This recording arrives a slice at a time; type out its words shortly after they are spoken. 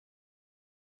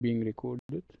being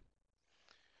recorded.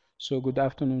 So good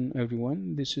afternoon,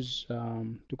 everyone. This is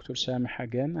Dr. Samih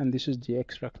again, and this is the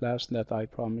extra class that I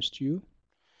promised you.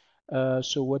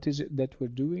 So what is it that we're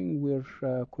doing?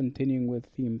 We're continuing with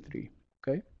theme 3,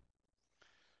 okay?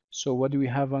 So what do we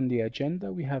have on the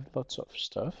agenda? We have lots of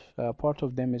stuff. Part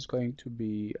of them is going to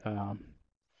be,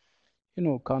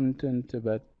 content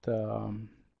about,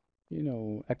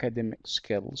 academic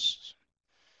skills,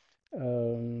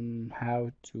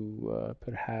 how to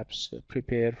perhaps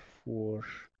prepare for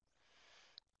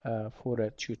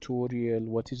a tutorial.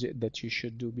 What is it that you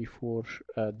should do before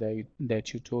the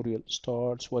tutorial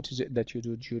starts? What is it that you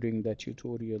do during the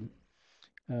tutorial?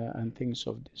 And things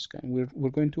of this kind. We're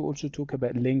going to also talk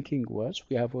about linking words.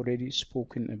 We have already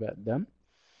spoken about them.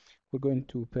 We're going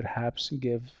to perhaps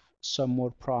give some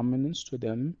more prominence to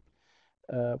them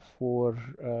for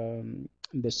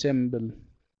the simple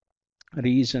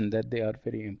reason that they are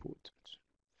very important.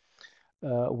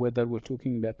 Whether we're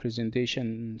talking about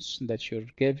presentations that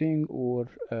you're giving or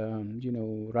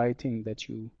writing that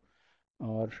you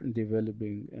are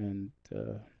developing, and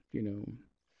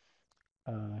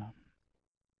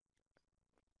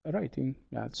writing,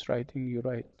 that's writing, you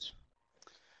write.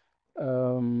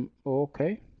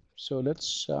 Okay, so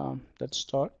let's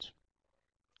start.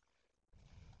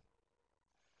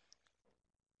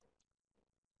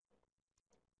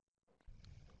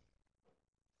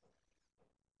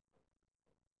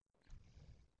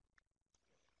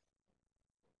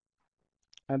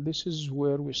 And this is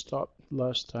where we stopped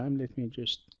last time. Let me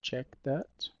just check that.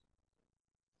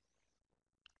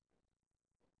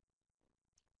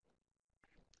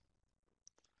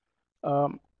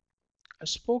 I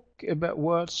spoke about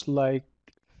words like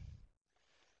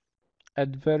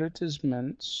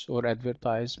advertisements or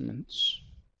advertisements,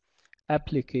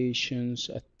 applications,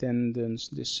 attendance,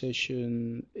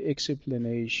 decision,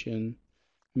 explanation,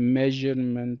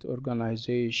 measurement,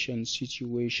 organization,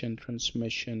 situation,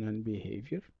 transmission, and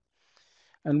behavior.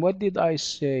 And what did I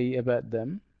say about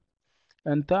them?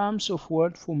 In terms of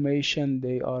word formation,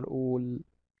 they are all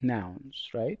nouns,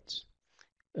 right?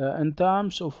 In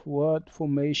terms of word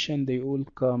formation, they all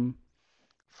come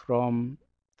from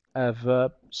a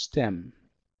verb stem,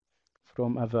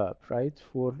 from a verb, right?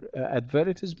 For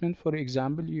advertisement, for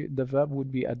example, the verb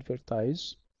would be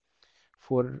advertise.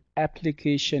 For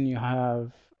application, you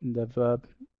have the verb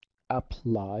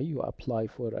apply. You apply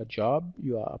for a job,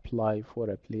 you apply for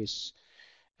a place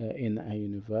in a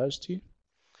university.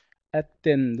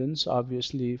 Attendance,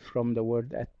 obviously, from the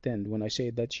word attend. When I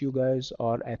say that you guys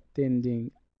are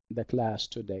attending the class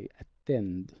today,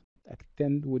 attend.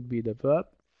 Attend would be the verb.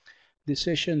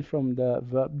 Decision from the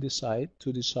verb decide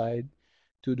to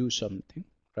do something,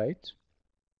 right?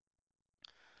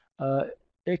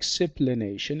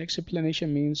 Explanation.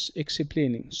 Explanation means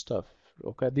explaining stuff.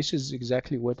 Okay, this is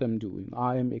exactly what I'm doing.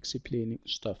 I am explaining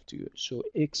stuff to you. So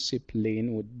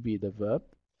explain would be the verb.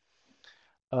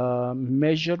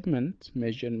 Measurement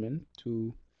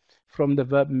to from the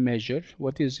verb measure.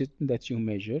 What is it that you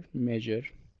measure?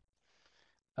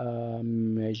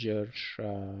 Measure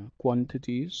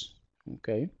quantities.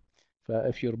 Okay,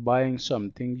 if you're buying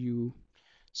something,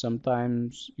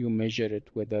 sometimes you measure it,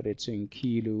 whether it's in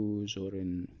kilos or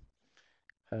in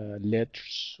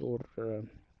liters or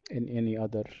in any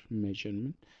other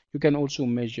measurement. You can also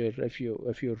measure if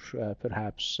you're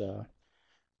perhaps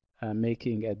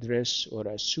making a dress or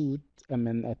a suit. I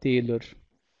mean, a tailor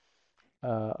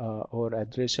or a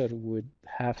dresser would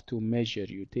have to measure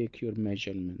you, take your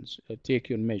measurements, take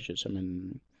your measures. I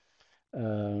mean,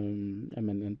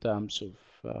 in terms of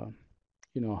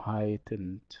height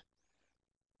and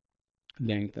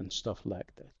length and stuff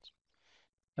like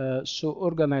that. So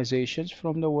organizations,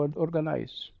 from the word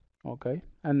organize, okay?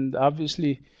 And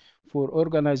obviously, for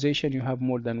organization, you have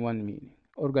more than one meaning.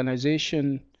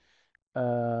 Organization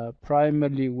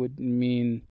primarily would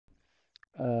mean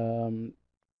um,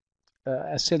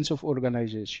 a sense of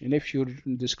organization. If you're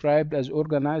described as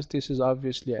organized, this is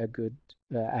obviously a good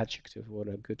adjective or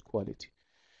a good quality.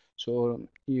 So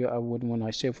when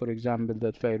I say, for example,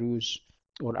 that Fairuz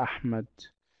or Ahmed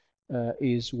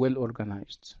is well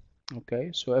organized,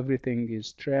 okay? So everything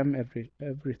is trim,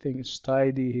 everything is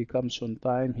tidy, he comes on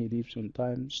time, he leaves on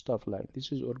time, stuff like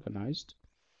this is organized.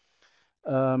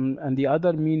 And the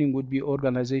other meaning would be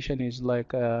organization is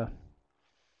like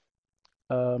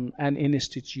an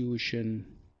institution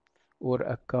or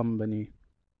a company,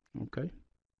 okay?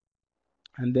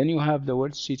 And then you have the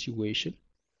word situation,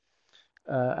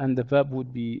 and the verb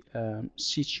would be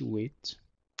situate.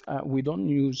 We don't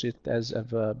use it as a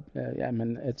verb. I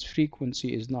mean, its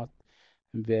frequency is not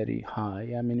very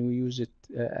high. I mean, we use it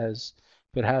as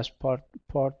perhaps part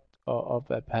of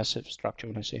a passive structure.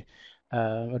 When I say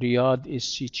Riyadh is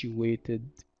situated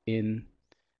in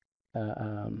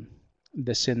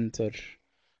the center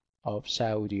of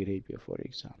Saudi Arabia, for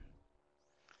example.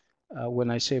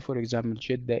 When I say, for example,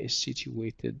 Jeddah is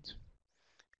situated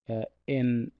uh,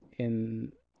 in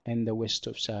in in the west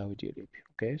of Saudi Arabia.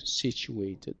 Okay,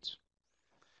 situated.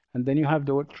 And then you have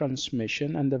the word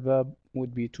transmission, and the verb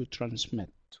would be to transmit.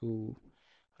 To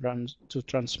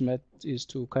transmit is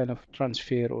to kind of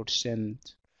transfer or send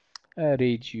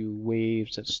radio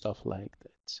waves and stuff like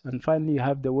that. And finally, you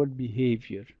have the word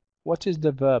behavior. What is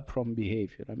the verb from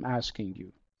behavior? I'm asking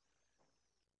you.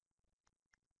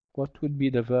 What would be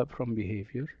the verb from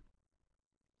behavior?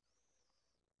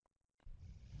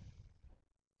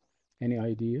 Any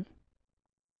idea?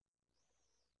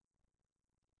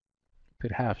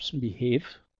 Perhaps behave.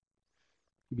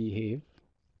 Behave.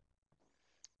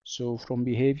 So from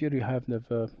behavior, you have the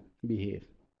verb behave.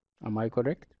 Am I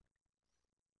correct?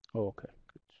 Okay,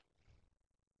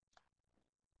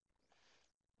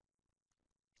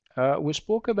 good. We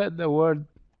spoke about the word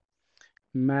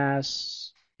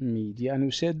mass media, and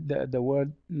we said that the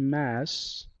word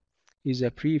mass is a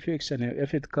prefix, and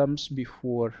if it comes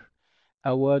before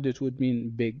a word, it would mean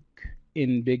big,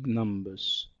 in big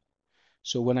numbers.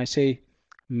 So when I say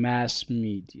mass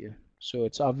media, so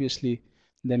it's obviously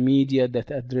the media that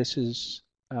addresses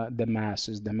the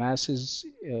masses. The masses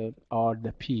are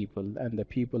the people, and the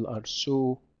people are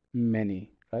so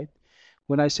many, right?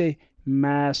 When I say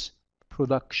mass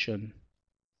production,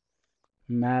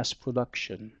 mass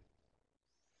production.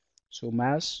 So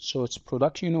mass, so it's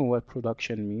production, you know what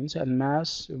production means, and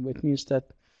mass, it means that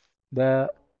the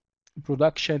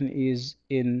production is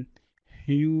in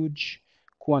huge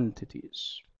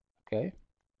quantities. Okay.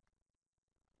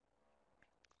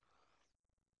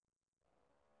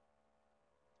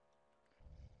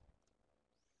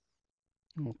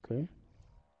 Okay.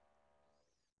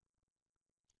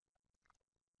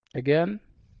 Again,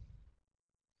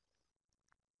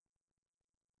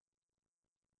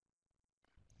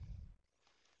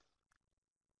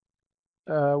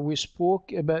 we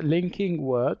spoke about linking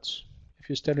words, if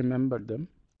you still remember them.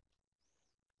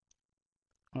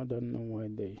 I don't know why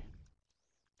they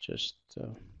just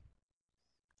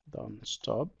don't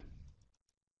stop.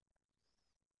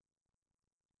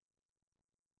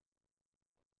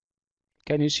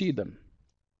 Can you see them?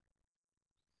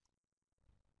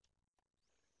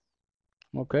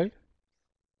 Okay.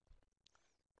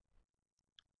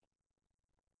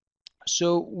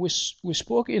 So we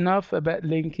spoke enough about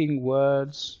linking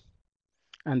words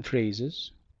and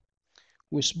phrases.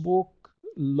 We spoke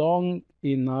long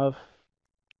enough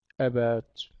about,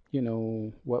 you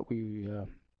know, what we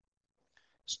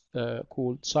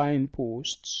called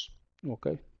signposts,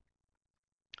 okay,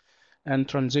 and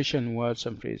transition words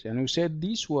and phrases. And we said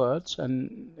these words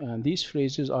and these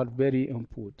phrases are very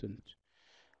important.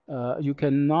 You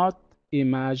cannot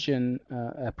imagine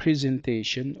a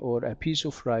presentation or a piece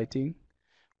of writing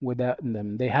without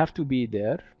them. They have to be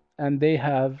there, and they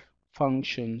have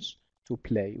functions to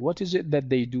play. What is it that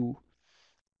they do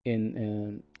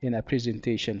in a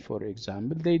presentation, for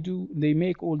example? They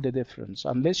make all the difference.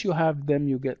 Unless you have them,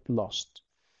 you get lost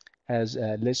as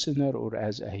a listener or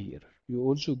as a hearer. You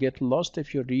also get lost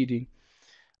if you're reading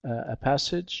a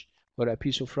passage or a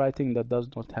piece of writing that does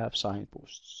not have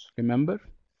signposts. Remember?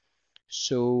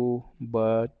 So,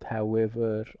 but,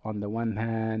 however, on the one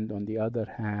hand, on the other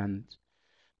hand,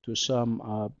 to sum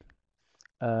up,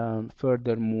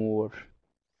 furthermore,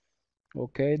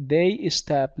 okay, they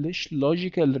establish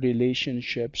logical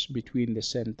relationships between the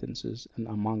sentences and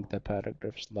among the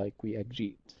paragraphs, like we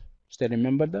agreed. Still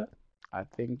remember that? I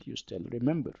think you still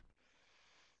remember.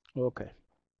 Okay.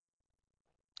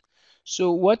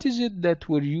 So what is it that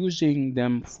we're using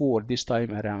them for this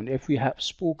time around, if we have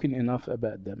spoken enough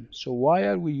about them? So why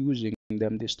are we using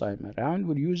them this time around?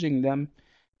 We're using them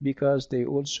because they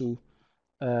also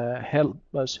help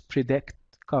us predict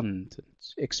content,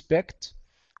 expect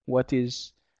what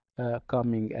is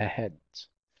coming ahead.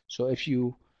 So if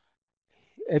you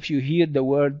hear the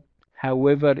word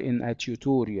however in a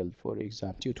tutorial, for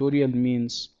example, tutorial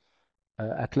means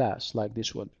a class like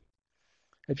this one.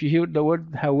 If you hear the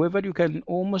word however, you can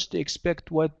almost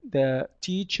expect what the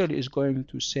teacher is going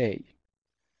to say.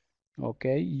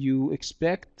 Okay, you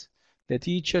expect the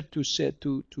teacher to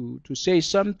say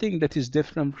something that is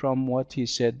different from what he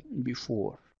said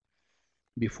before.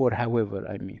 However,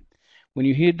 I mean, when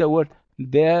you hear the word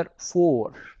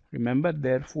therefore, remember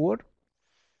therefore,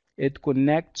 it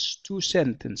connects two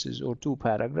sentences or two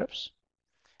paragraphs,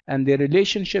 and the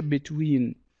relationship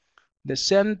between the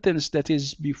sentence that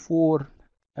is before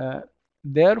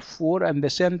therefore, and the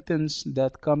sentence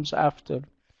that comes after,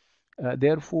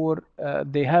 therefore,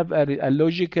 they have a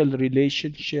logical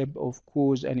relationship of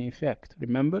cause and effect.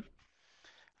 Remember,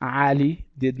 Ali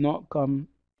did not come,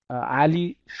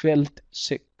 Ali felt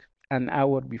sick an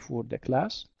hour before the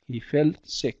class. He felt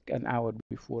sick an hour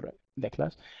before the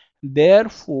class.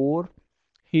 Therefore,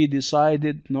 he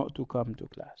decided not to come to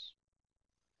class.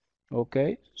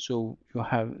 Okay, so you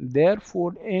have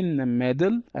therefore in the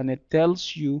middle, and it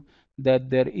tells you that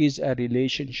there is a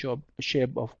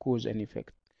relationship of cause and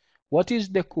effect. What is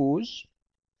the cause?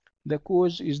 The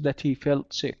cause is that he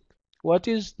felt sick. What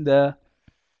is the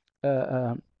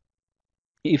uh,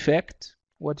 effect?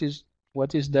 What is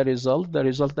the result? The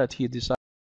result that he decided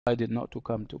not to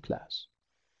come to class.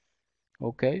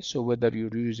 Okay, so whether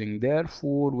you're using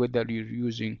therefore, whether you're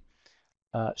using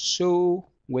so,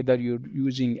 whether you're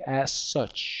using as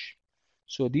such.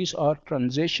 So these are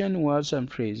transition words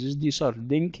and phrases. These are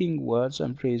linking words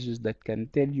and phrases that can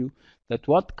tell you that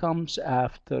what comes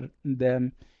after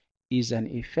them is an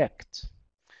effect.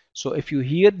 So if you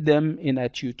hear them in a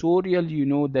tutorial, you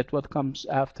know that what comes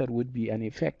after would be an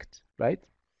effect, right?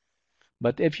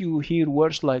 But if you hear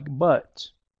words like but,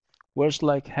 words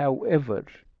like however,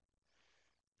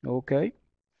 okay,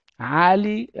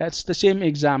 Ali, that's the same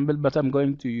example, but I'm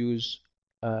going to use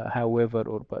however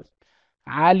or but.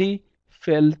 Ali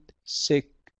felt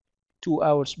sick 2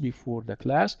 hours before the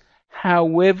class.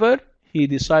 However, he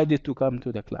decided to come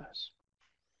to the class.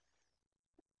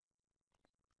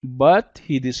 But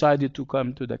he decided to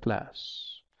come to the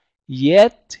class.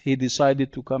 Yet he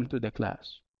decided to come to the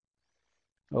class.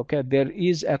 Okay, there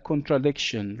is a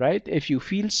contradiction, right? If you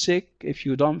feel sick, if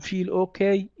you don't feel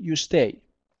okay, you stay.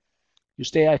 You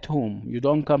stay at home. You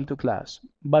don't come to class.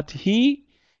 But he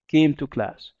came to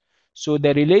class. So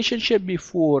the relationship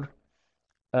before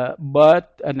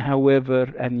but and however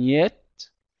and yet,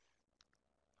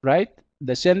 right?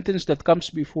 The sentence that comes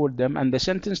before them and the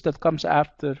sentence that comes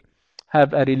after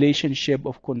have a relationship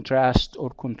of contrast or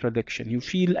contradiction. You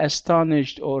feel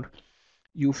astonished or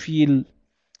you feel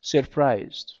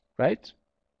surprised, right?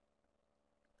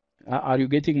 Are you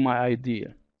getting my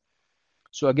idea?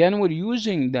 So again, we're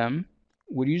using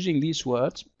these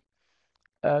words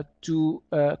to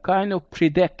kind of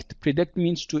predict. Predict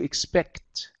means to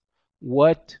expect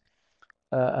what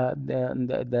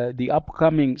the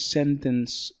upcoming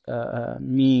sentence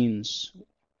means,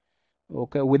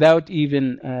 okay, without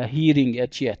even hearing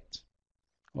it yet.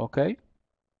 Okay?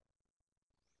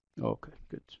 Okay,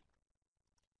 good.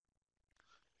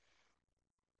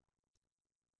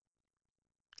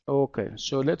 Okay,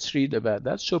 so let's read about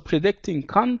that. So predicting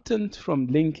content from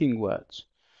linking words.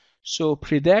 So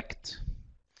predict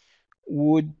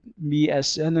would be a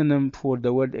synonym for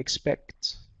the word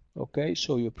expect. Okay,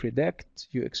 so you predict,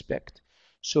 you expect.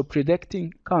 So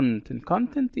predicting content.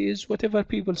 Content is whatever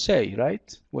people say,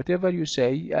 right? Whatever you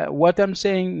say. What I'm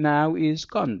saying now is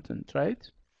content, right?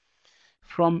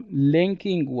 From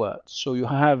linking words. So you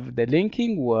have the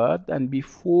linking word, and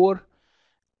before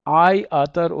I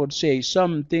utter or say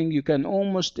something, you can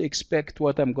almost expect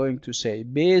what I'm going to say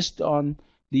based on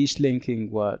these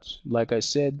linking words. Like I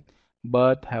said,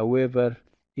 but, however,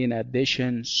 in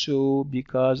addition, so,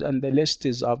 because, and the list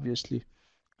is obviously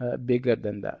bigger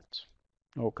than that.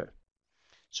 Okay.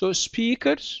 So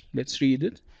speakers, let's read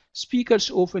it. Speakers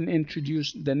often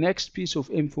introduce the next piece of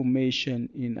information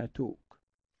in a talk.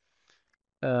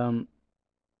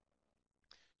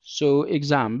 So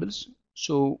examples.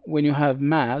 So when you have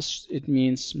mass, it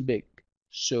means big.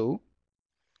 So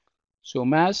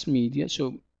mass media.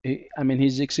 So I mean,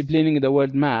 he's explaining the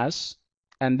word mass,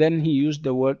 and then he used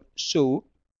the word so.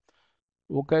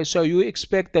 Okay, so you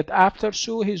expect that after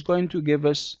so, he's going to give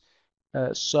us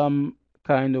some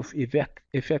kind of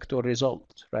effect or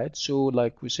result, right? So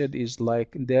like we said, is like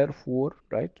therefore,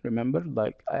 right? Remember,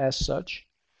 like as such.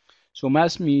 So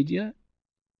mass media,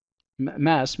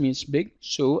 mass means big,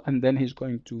 so, and then he's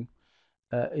going to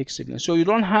explain. So you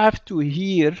don't have to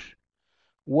hear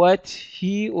what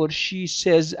he or she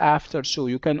says after so.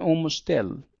 You can almost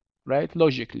tell, right?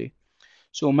 Logically.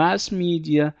 So mass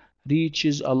media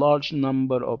reaches a large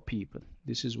number of people.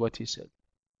 This is what he said.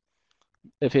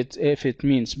 If it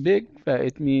means big,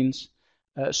 it means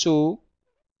so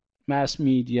mass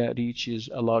media reaches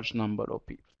a large number of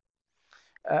people.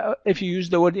 If you use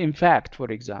the word in fact, for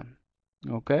example,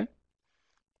 okay.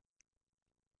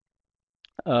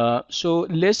 So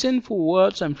listen for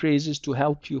words and phrases to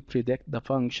help you predict the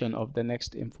function of the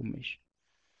next information.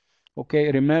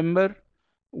 Okay, remember,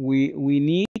 we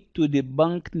need to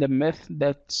debunk the myth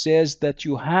that says that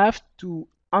you have to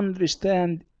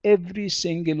understand every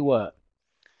single word.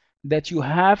 that you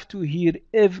have to hear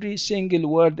every single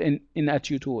word in a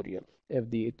tutorial, if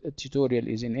the tutorial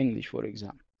is in English, for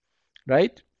example,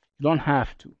 right? You don't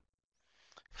have to.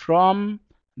 From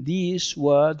these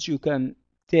words, you can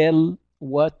tell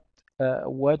what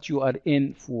you are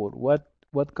in for,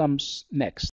 what comes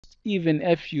next, even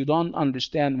if you don't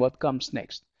understand what comes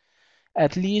next.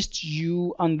 At least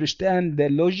you understand the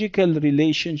logical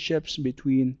relationships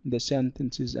between the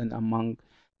sentences and among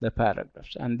the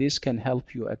paragraphs, and this can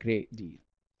help you a great deal.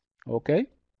 Okay,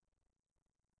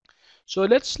 so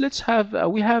let's have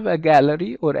we have a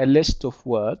gallery or a list of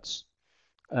words,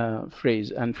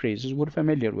 phrases. We're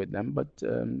familiar with them, but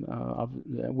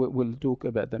we'll talk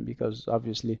about them because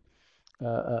obviously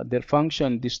their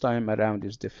function this time around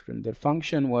is different. Their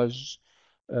function was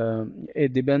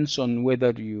it depends on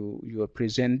whether you are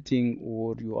presenting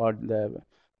or you are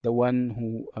the one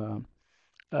who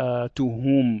to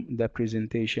whom the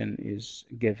presentation is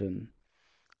given.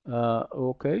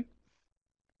 Okay,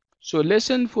 so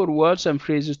listen for words and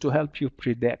phrases to help you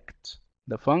predict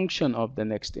the function of the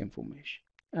next information,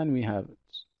 and we have it.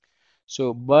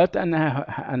 So but and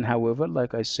however,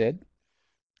 like I said,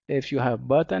 if you have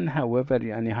but and however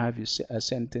and you have a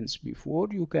sentence before,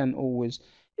 you can always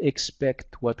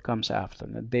expect what comes after.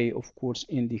 They of course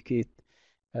indicate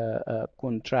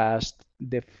contrast,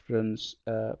 difference,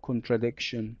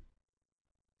 contradiction.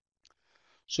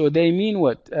 So they mean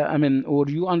what? I mean, or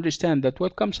you understand that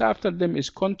what comes after them is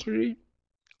contrary,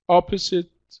 opposite.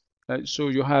 So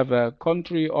you have a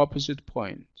contrary, opposite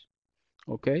point.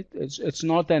 Okay, it's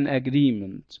not an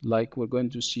agreement like we're going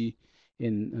to see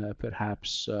in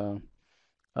perhaps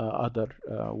other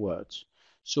words.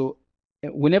 So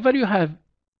whenever you have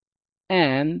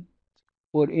and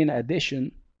or in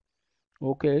addition,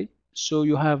 okay, so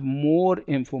you have more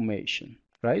information,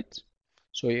 right?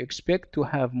 So you expect to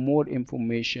have more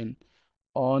information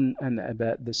on and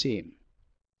about the same.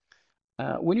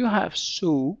 When you have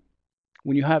so,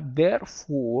 when you have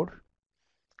therefore,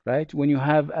 right? When you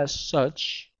have as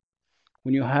such,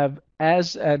 when you have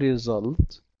as a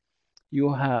result,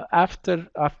 you have after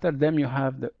them you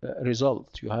have the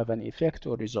result. You have an effect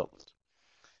or result.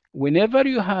 Whenever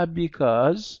you have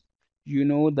because, you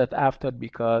know that after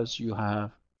because you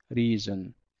have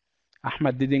reason.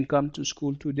 Ahmad didn't come to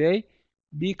school today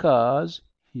because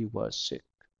he was sick.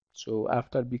 So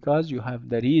after because you have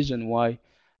the reason why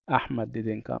Ahmad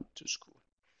didn't come to school.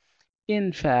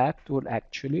 In fact, or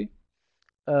actually,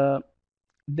 uh,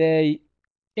 they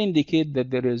indicate that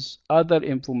there is other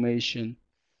information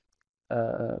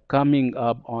coming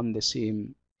up on the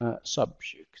same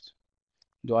subject.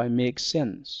 Do I make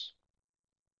sense?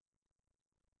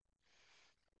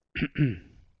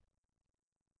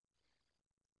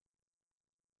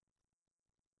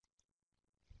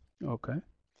 Okay.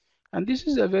 And this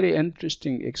is a very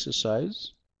interesting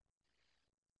exercise.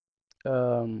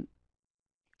 Um,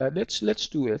 let's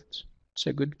do it. It's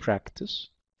a good practice.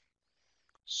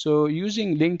 So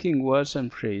using linking words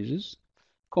and phrases,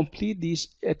 complete these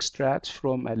extracts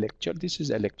from a lecture. This is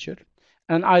a lecture.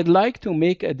 And I'd like to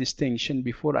make a distinction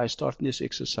before I start this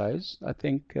exercise. I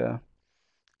think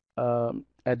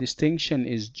a distinction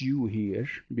is due here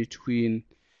between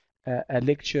a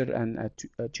lecture and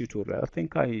a tutorial. I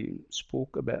think I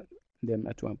spoke about them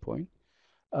at one point.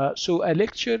 So a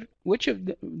lecture, which of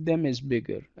them is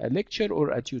bigger, a lecture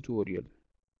or a tutorial?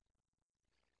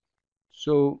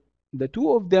 So the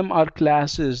two of them are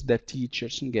classes that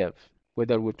teachers give,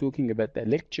 whether we're talking about a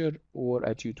lecture or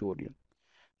a tutorial.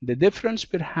 The difference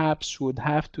perhaps would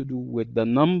have to do with the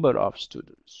number of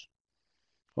students.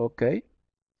 Okay?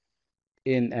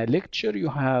 In a lecture, you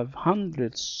have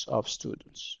hundreds of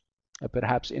students,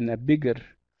 perhaps in a bigger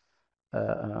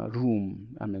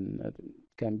room. I mean, it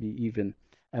can be even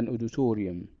an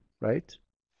auditorium, right?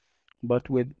 But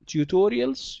with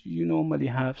tutorials, you normally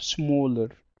have smaller.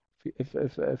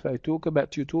 If I talk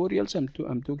about tutorials,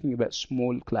 I'm talking about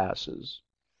small classes.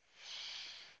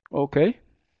 Okay,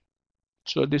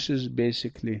 so this is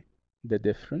basically the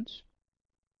difference.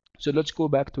 So let's go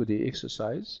back to the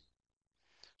exercise.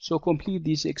 So complete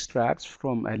these extracts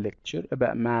from a lecture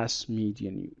about mass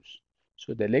media news.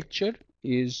 So the lecture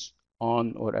is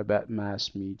on or about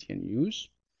mass media news.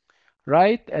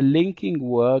 Write a linking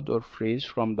word or phrase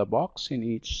from the box in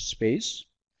each space.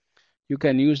 You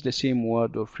can use the same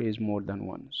word or phrase more than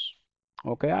once.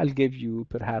 Okay, I'll give you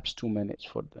perhaps 2 minutes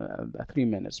for 3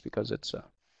 minutes because it's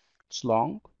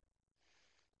long.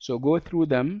 So go through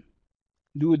them,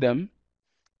 do them,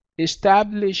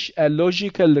 establish a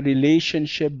logical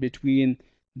relationship between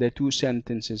the two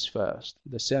sentences first.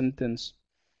 The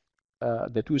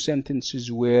two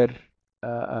sentences where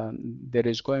there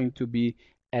is going to be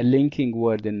a linking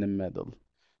word in the middle.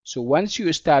 So once you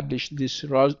establish this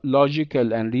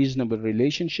logical and reasonable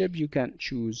relationship, you can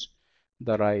choose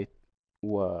the right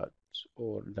word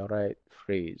or the right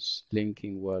phrase,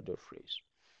 linking word or phrase.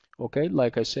 Okay,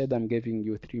 like I said, I'm giving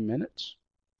you 3 minutes.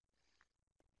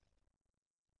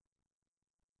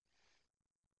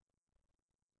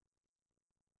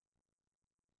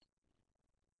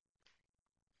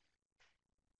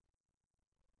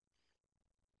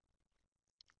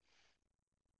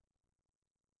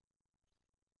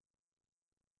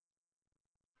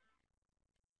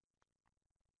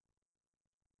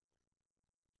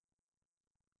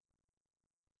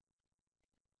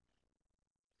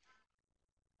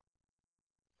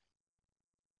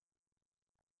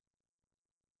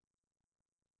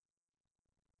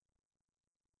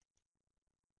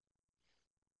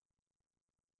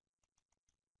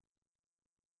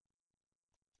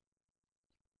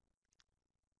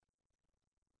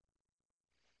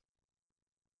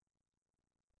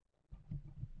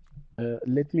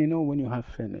 Let me know when you have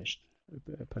finished.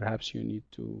 Perhaps you need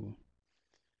to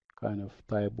kind of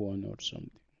type one or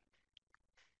something.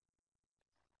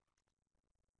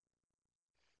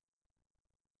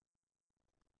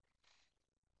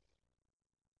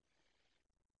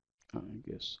 I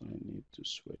guess I need to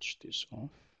switch this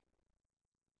off.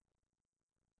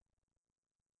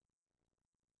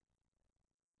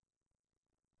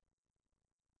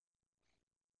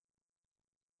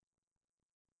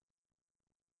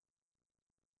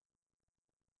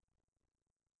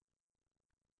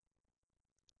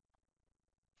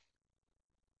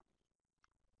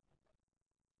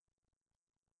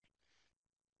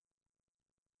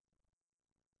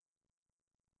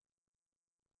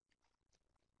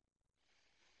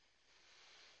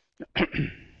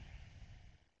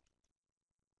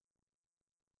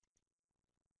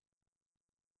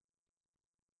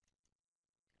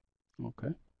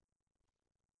 Okay.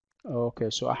 Okay,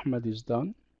 so Ahmed is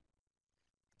done.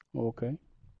 Okay.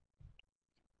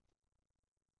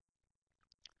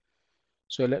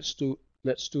 So let's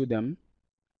do them.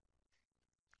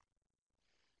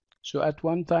 So at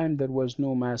one time there was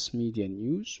no mass media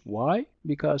news. Why?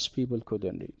 Because people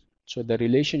couldn't read. So the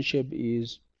relationship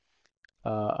is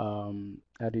a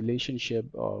relationship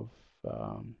of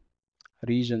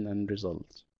reason and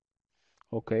result.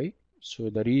 Okay.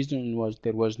 So the reason was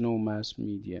there was no mass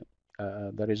media.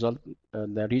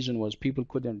 The reason was people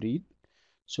couldn't read.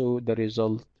 So the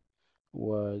result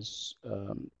was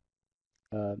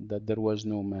that there was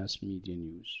no mass media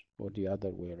news, or the other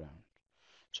way around.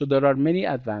 So there are many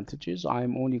advantages.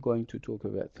 I'm only going to talk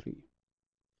about three.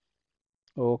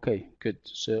 Okay, good.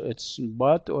 So it's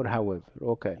but or however.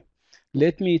 Okay.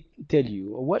 Let me tell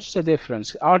you, what's the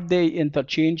difference? Are they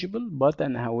interchangeable, but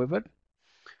and however?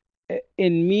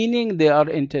 In meaning, they are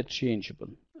interchangeable.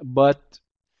 But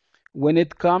when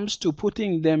it comes to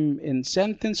putting them in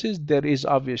sentences, there is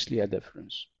obviously a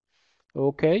difference.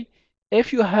 Okay?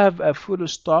 If you have a full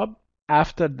stop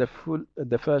after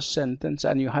the first sentence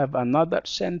and you have another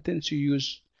sentence, you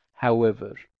use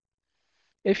however.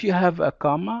 If you have a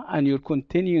comma and you're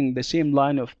continuing the same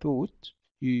line of thought,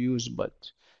 you use but.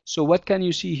 So what can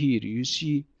you see here? You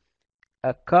see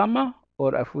a comma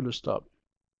or a full stop?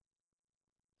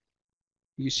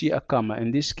 You see a comma.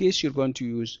 In this case, you're going to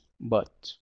use but.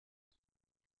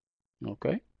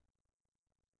 Okay?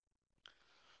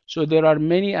 So there are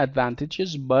many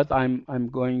advantages, but I'm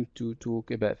going to talk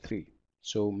about three.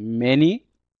 So many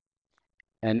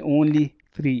and only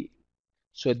three.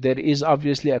 So there is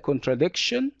obviously a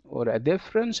contradiction or a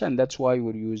difference, and that's why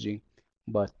we're using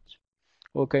but.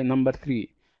 Okay, number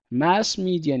three. Mass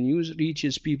media news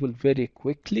reaches people very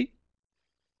quickly.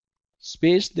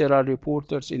 Space, there are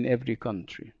reporters in every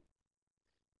country.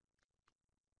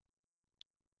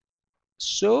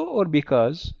 So or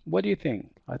because? What do you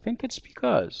think? I think it's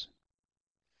because.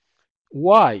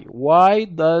 Why? Why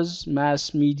does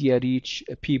mass media reach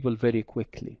people very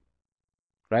quickly?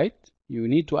 Right? You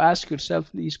need to ask yourself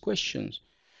these questions.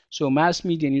 So mass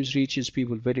media news reaches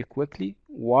people very quickly.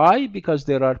 Why? Because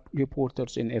there are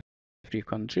reporters in every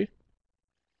country.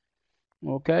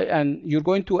 Okay, and you're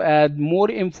going to add more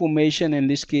information. In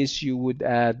this case, you would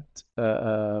add,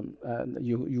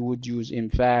 you would use in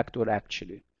fact or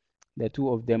actually. The two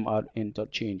of them are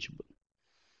interchangeable.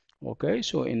 Okay,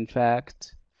 so in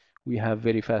fact, we have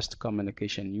very fast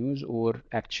communication news, or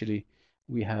actually,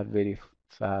 we have very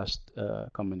fast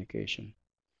communication.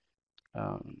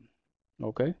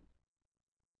 Okay.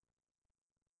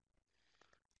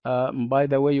 By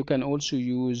the way, you can also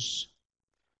use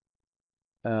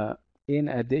in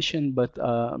addition, but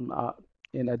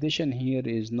in addition here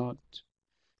is not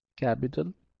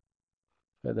capital.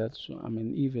 So that's, I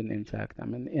mean, even in fact, I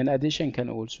mean, in addition can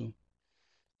also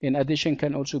In addition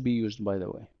can also be used, by the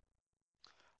way.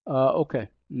 Okay,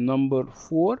 number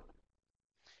 4,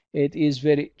 it is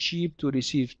very cheap to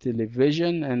receive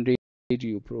television and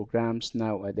radio programs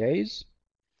nowadays.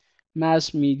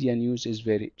 Mass media news is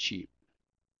very cheap.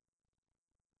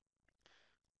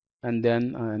 And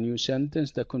then a new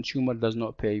sentence, the consumer does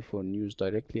not pay for news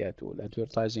directly at all.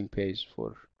 Advertising pays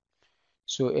for.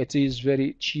 So it is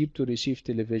very cheap to receive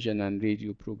television and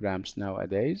radio programs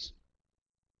nowadays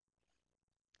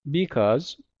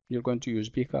because you're going to use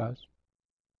because.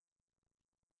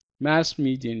 Mass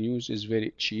media news is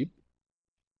very cheap.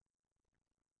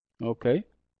 Okay,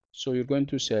 so you're going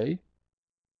to say,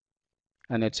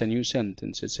 and it's a new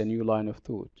sentence, it's a new line of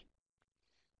thought.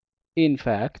 In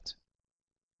fact,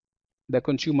 the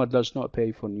consumer does not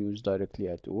pay for news directly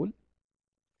at all.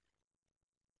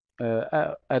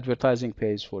 Advertising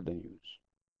pays for the news.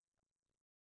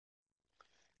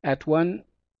 At one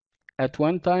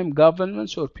time,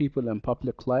 governments or people in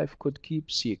public life could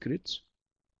keep secrets.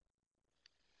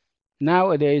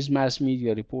 Nowadays, mass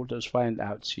media reporters find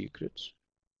out secrets.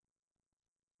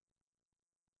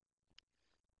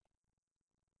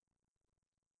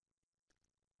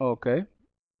 Okay,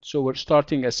 so we're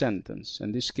starting a sentence.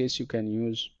 In this case, you can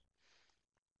use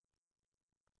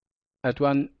at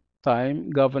one time,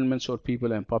 governments or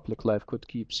people in public life could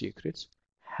keep secrets.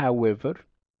 However,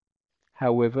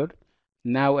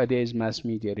 nowadays mass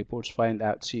media reports find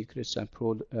out secrets and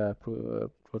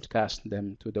broadcast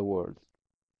them to the world.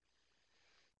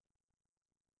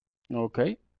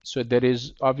 Okay, so there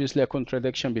is obviously a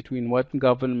contradiction between what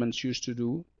governments used to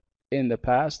do in the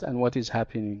past and what is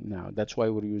happening now. That's why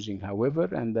we're using however,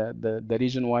 and the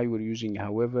reason why we're using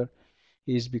however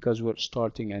is because we're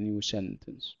starting a new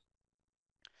sentence.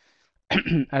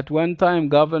 At one time,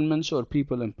 governments or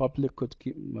people in public could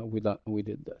keep, we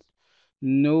did that.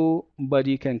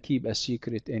 Nobody can keep a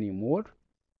secret anymore.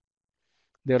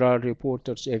 There are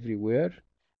reporters everywhere,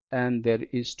 and there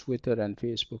is Twitter and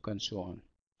Facebook and so on.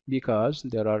 Because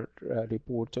there are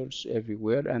reporters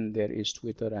everywhere, and there is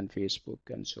Twitter and Facebook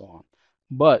and so on.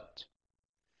 But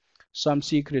some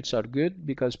secrets are good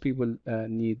because people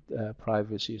need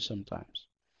privacy sometimes.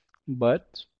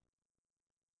 But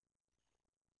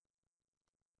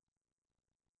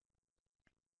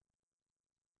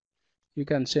you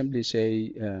can simply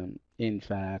say in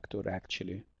fact or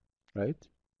actually, right?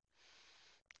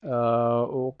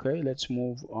 Okay, let's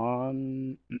move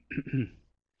on.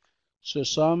 So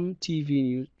some TV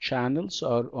news channels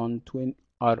are on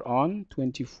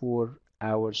 24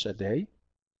 hours a day.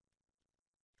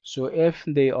 So if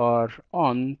they are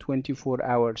on 24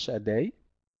 hours a day,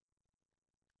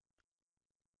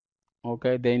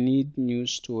 okay, they need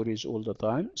news stories all the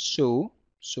time. So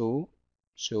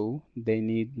they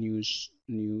need new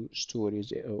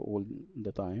stories all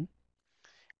the time.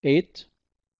 8,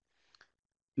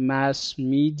 mass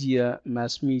media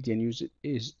news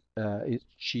is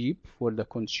cheap for the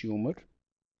consumer.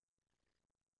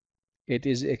 It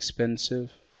is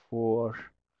expensive for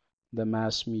the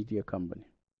mass media company.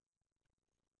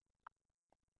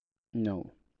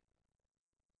 No.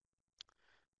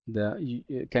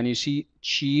 Can you see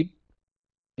cheap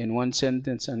in one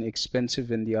sentence and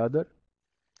expensive in the other?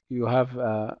 You have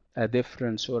a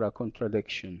difference or a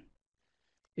contradiction.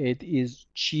 It is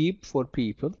cheap for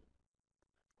people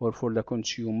or for the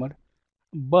consumer,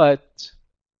 but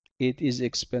it is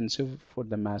expensive for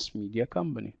the mass media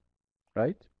company,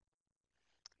 right?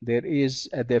 There is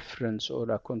a difference or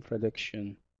a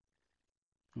contradiction.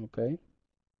 Okay.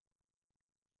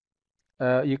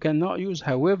 You cannot use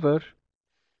however,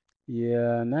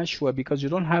 yeah, Nashwa, because you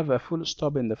don't have a full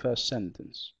stop in the first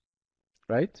sentence,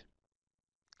 right?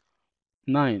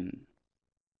 9.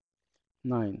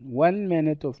 1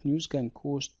 minute of news can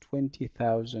cost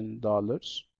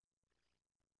 $20,000.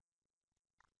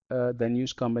 The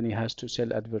news company has to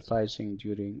sell advertising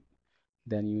during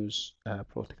the news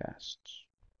broadcasts.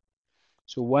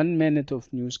 So 1 minute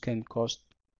of news can cost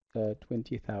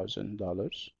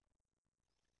 $20,000.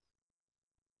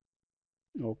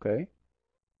 Okay.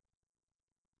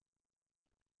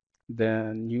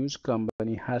 The news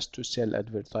company has to sell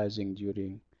advertising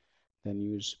during the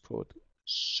news broadcast.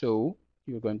 So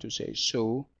you're going to say,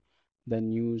 so the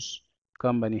news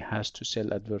company has to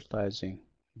sell advertising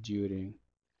during.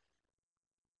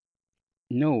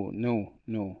 No,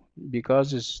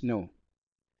 because it's no.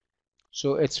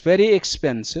 So it's very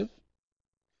expensive.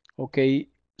 Okay,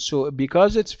 so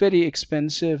because it's very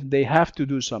expensive, they have to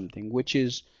do something, which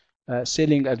is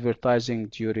selling advertising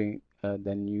during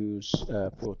the news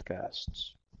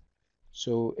broadcasts.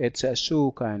 So it's a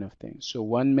so kind of thing. So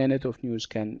 1 minute of news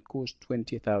can cost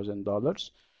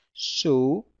 $20,000.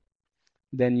 So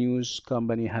the news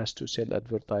company has to sell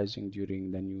advertising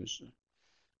during the news.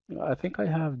 I think I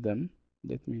have them.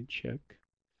 Let me check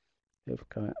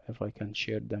if I can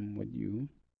share them with you.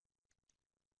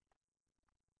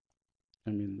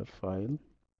 I'm in the file.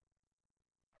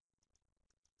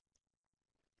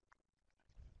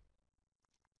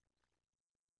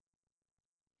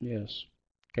 Yes.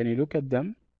 Can you look at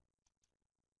them?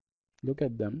 Look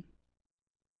at them.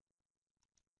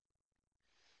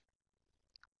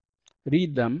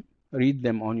 Read them. Read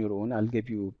them on your own. I'll give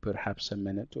you perhaps a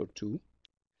minute or two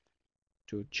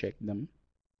to check them.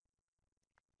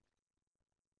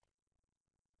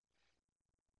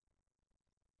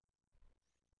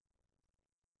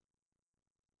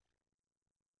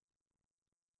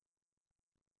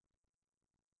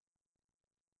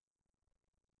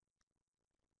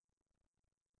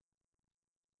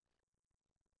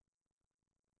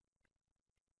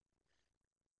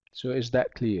 So is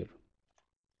that clear?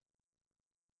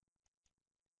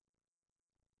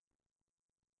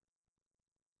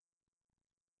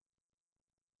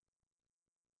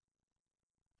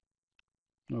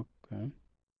 Okay.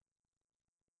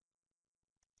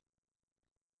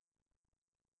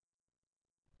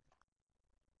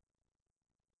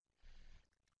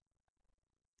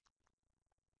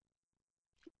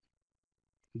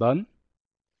 Done?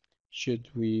 Should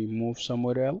we move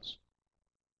somewhere else?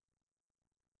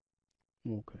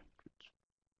 Okay.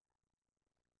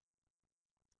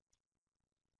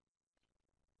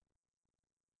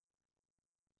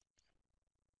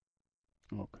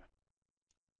 Okay.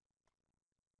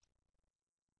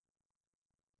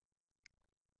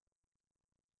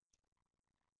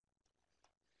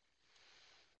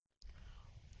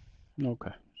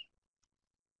 Okay.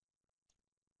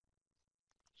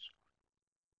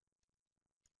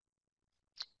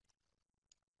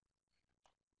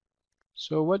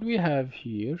 So what we have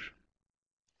here,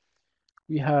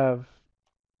 we have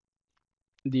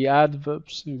the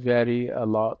adverbs vary a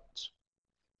lot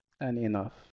and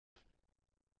enough.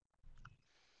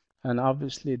 And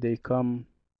obviously they come,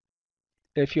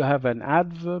 if you have an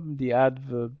adverb, the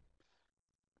adverb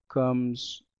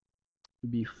comes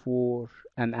before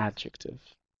an adjective.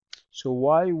 So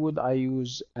why would I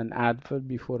use an adverb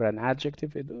before an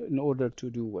adjective in order to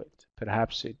do it?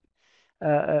 Perhaps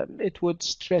it would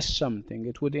stress something.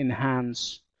 It would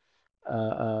enhance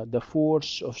the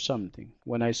force of something.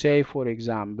 When I say, for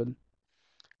example,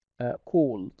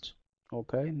 cold,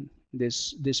 okay,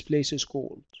 this place is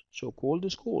cold. So cold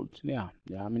is cold. Yeah.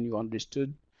 I mean, you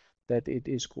understood that it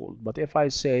is cold. But if I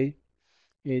say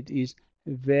it is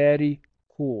very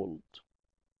cold,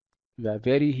 the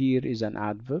very here is an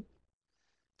adverb,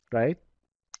 right?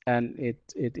 And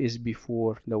it is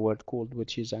before the word cold,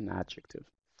 which is an adjective.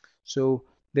 So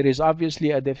there is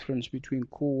obviously a difference between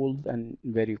cold and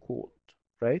very cold,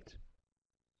 right?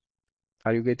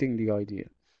 Are you getting the idea?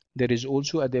 There is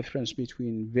also a difference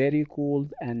between very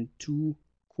cold and too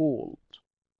cold.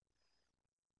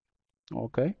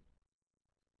 Okay,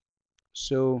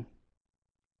 so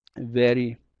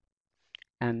very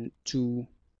and too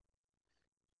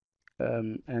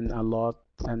and a lot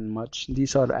and much,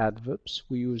 these are adverbs.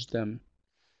 We use them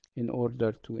in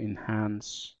order to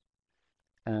enhance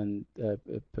and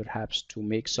perhaps to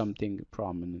make something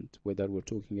prominent, whether we're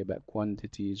talking about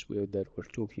quantities, whether we're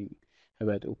talking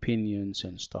about opinions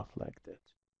and stuff like that.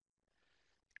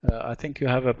 I think you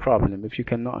have a problem. If you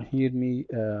cannot hear me,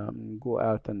 go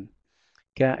out and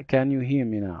can you hear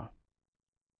me now?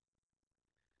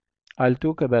 I'll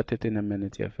talk about it in a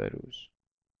minute, ya Farouz.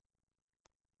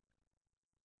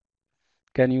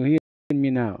 Can you hear me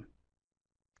now,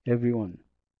 everyone?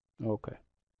 Okay.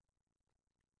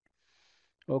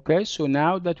 Okay, so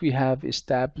now that we have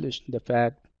established the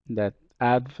fact that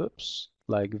adverbs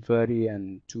like very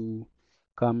and to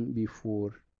come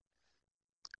before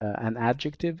an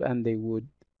adjective and they would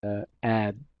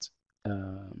add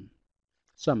um,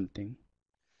 something.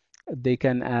 They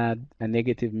can add a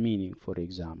negative meaning, for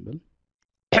example.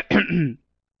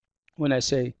 When I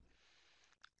say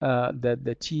that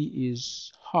the tea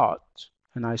is hot,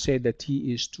 and I say the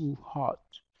tea is too hot.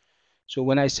 So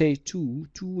when I say too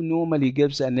normally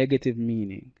gives a negative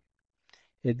meaning.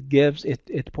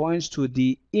 It points to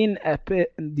the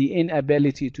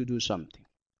inability to do something.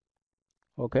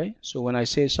 Okay, so when I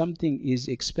say something is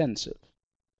expensive,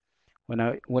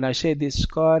 when I say this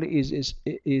car is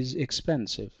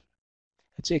expensive,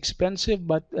 it's expensive,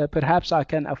 but perhaps I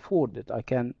can afford it, I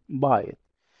can buy it.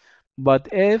 But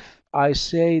if I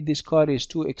say this car is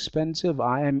too expensive,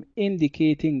 I am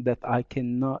indicating that I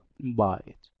cannot buy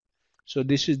it. So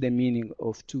this is the meaning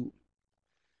of too.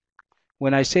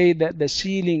 When I say that the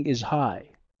ceiling is high,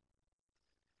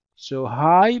 So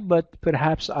high, but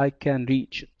perhaps I can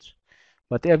reach it.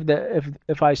 But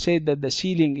if I say that the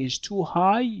ceiling is too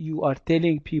high, you are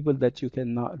telling people that you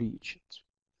cannot reach it.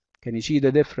 Can you see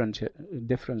the difference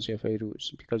here,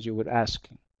 Fairuz? Because you were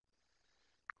asking.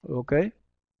 Okay.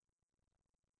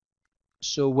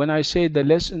 So when I say the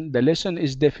lesson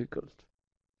is difficult.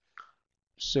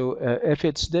 So if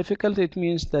it's difficult, it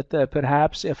means that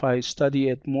perhaps if I study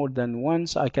it more than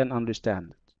once, I can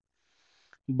understand it.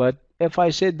 But if I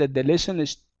say that the lesson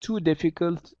is too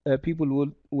difficult,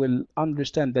 people will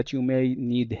understand that you may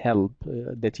need help.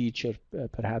 The teacher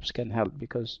perhaps can help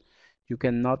because you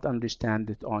cannot understand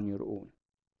it on your own.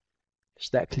 Is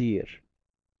that clear?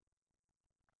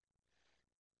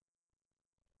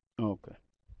 Okay.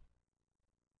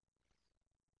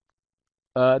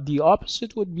 The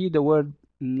opposite would be the word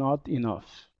not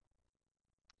enough.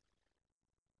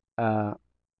 Uh,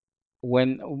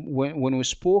 when we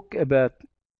spoke about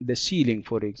the ceiling,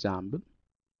 for example,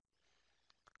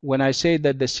 when I say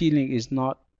that the ceiling is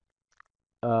not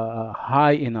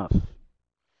high enough,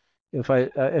 if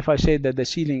I say that the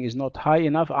ceiling is not high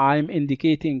enough, I'm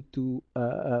indicating to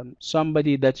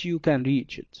somebody that you can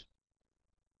reach it.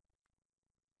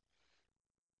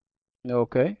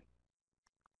 Okay.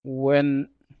 When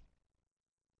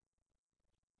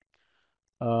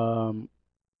um,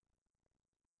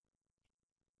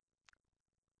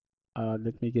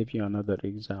 let me give you another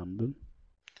example.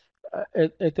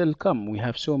 It'll come. We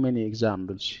have so many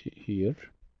examples here.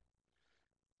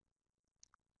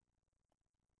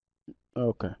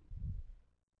 Okay.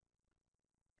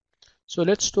 So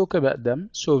let's talk about them.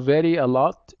 So very, a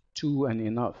lot, too, and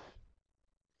enough.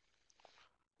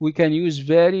 We can use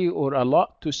very or a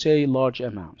lot to say large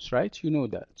amounts, right? You know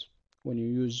that. When you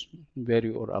use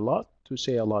very or a lot to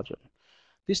say a large amount.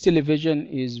 This television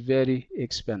is very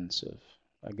expensive.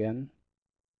 Again,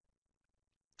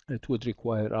 it would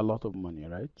require a lot of money,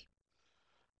 right?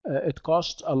 It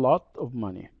costs a lot of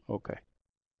money. Okay.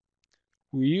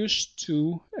 We use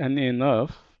to and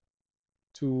enough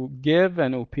to give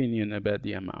an opinion about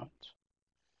the amount.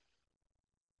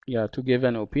 Yeah, to give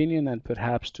an opinion and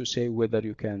perhaps to say whether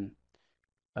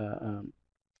uh, um,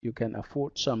 you can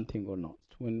afford something or not.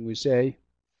 When we say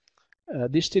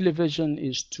this television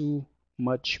is too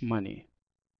much money,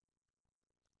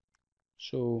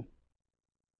 so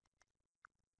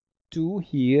to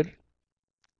here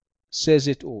says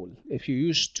it all. If you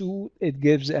use to, it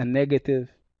gives a negative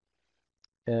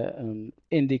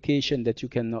indication that you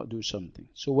cannot do something.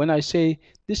 So when I say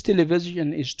this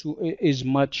television is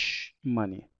much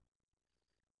money,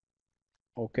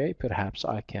 okay, perhaps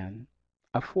I can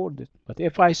afford it. But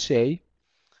if I say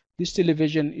this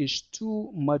television is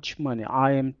too much money,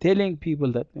 I am telling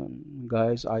people that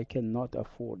guys, I cannot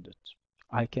afford it.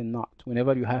 I cannot.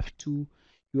 Whenever you have to,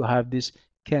 you have this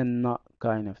cannot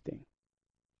kind of thing.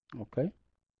 Okay.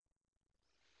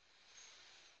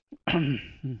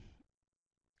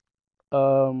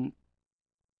 um,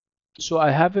 so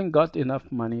I haven't got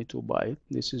enough money to buy it.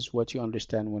 This is what you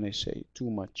understand when I say too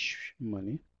much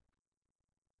money.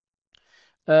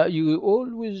 You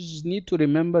always need to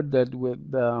remember that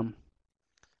with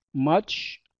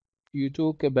much, you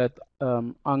talk about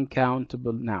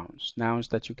uncountable nouns, nouns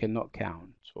that you cannot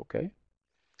count. Okay.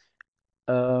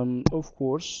 Of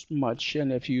course, much,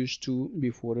 and if you use to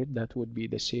before it, that would be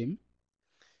the same.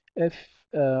 If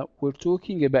we're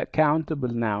talking about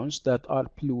countable nouns that are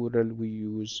plural, we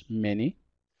use many.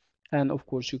 And of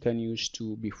course, you can use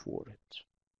to before it.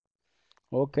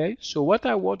 Okay, so what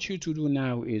I want you to do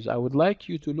now is I would like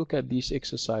you to look at these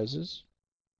exercises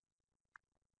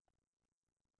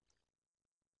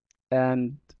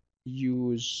and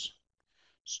use.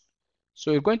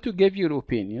 So you're going to give your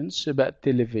opinions about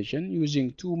television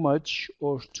using too much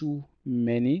or too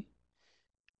many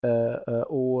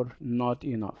or not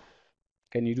enough.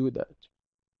 Can you do that?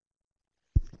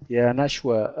 Yeah,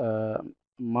 Nashwa,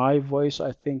 my voice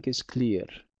I think is clear.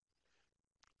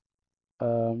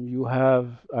 You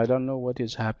have, I don't know what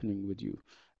is happening with you.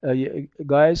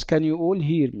 Guys, can you all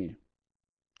hear me?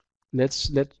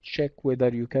 Let's check whether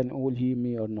you can all hear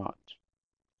me or not.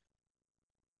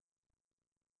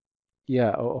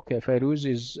 Yeah, okay. Fairuz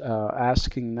is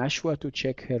asking Nashwa to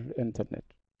check her internet,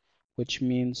 which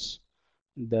means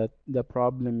that the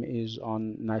problem is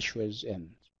on Nashwa's end.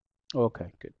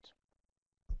 Okay, good.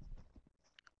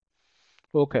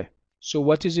 Okay, so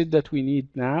what is it that we need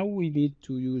now? We need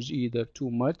to use either too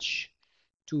much,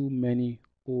 too many,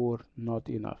 or not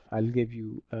enough. I'll give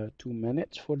you 2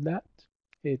 minutes for that.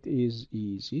 It is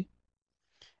easy.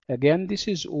 Again, this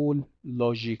is all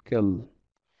logical.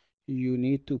 You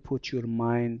need to put your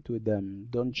mind to them.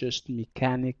 Don't just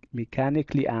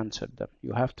mechanically answer them.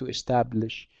 You have to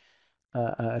establish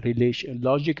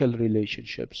logical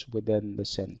relationships within the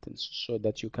sentence so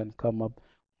that you can come up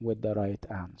with the right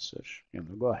answer.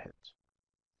 Go ahead.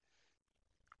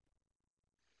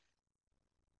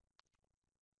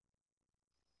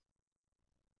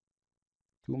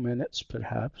 2 minutes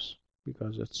perhaps,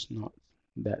 because it's not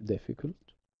that difficult.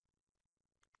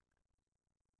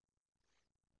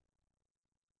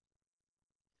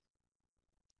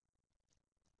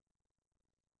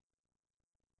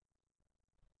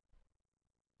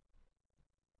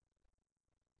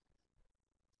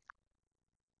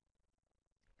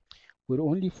 We're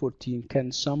only 14.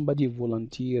 Can somebody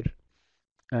volunteer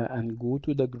and go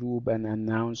to the group and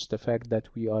announce the fact that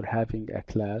we are having a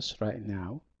class right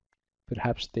now?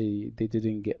 Perhaps they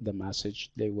didn't get the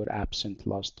message. They were absent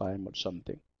last time or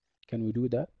something. Can we do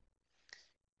that?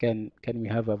 Can we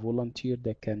have a volunteer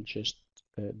that can just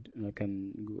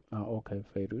can go, okay,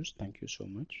 Fairuz, thank you so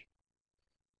much.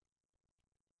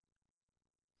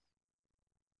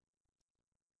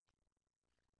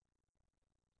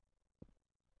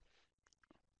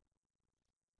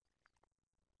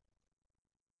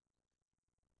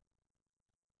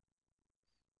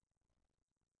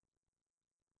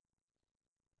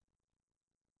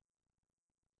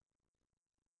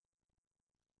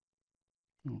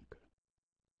 Okay.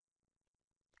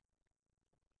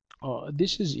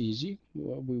 This is easy.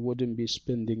 We wouldn't be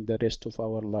spending the rest of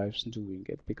our lives doing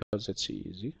it because it's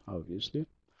easy, obviously.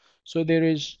 So there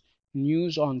is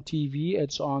news on TV.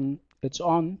 It's on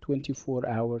 24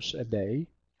 hours a day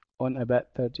on about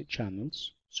 30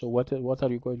 channels. So what are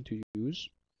you going to use?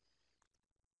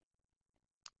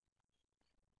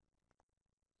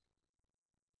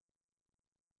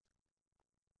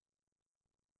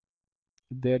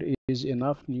 There is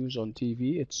enough news on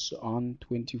TV. It's on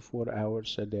 24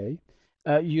 hours a day.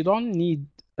 You don't need,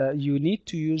 you need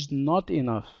to use not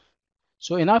enough.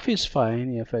 So enough is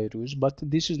fine, yeah, Fairuz, but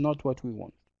this is not what we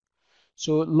want.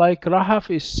 So like Rahaf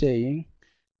is saying,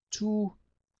 too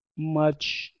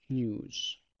much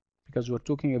news, because we're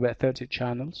talking about 30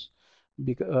 channels.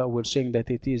 We're saying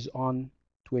that it is on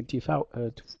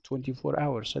 24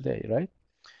 hours a day, right?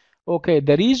 Okay,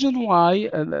 the reason why,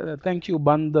 thank you,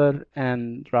 Bandar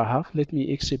and Rahaf. Let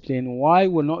me explain why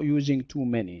we're not using too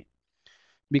many.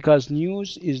 Because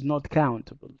news is not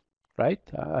countable, right?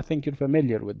 I think you're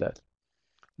familiar with that.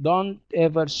 Don't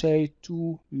ever say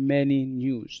too many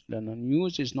news. The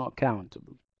news is not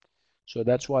countable. So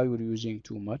that's why we're using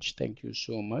too much. Thank you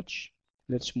so much.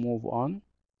 Let's move on.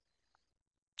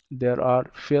 There are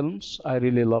films. I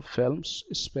really love films,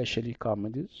 especially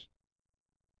comedies.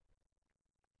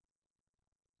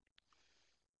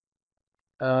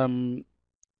 Um,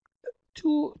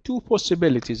 two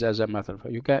possibilities as a matter of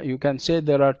fact. You can say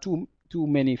there are too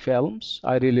many films.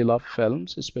 I really love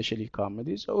films, especially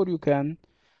comedies, or you can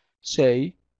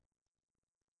say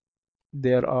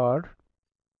there are,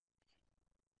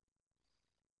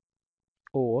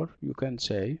 or you can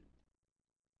say,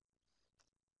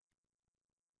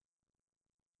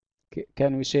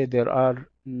 can we say there are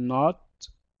not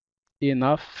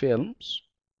enough films?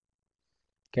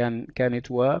 Can it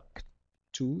work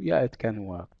too? Yeah, it can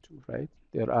work too, right?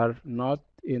 There are not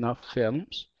enough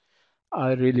films.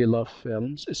 I really love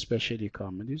films, especially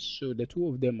comedies. So the two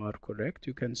of them are correct.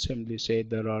 You can simply say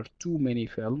there are too many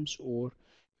films, or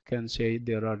you can say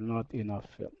there are not enough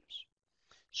films.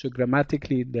 So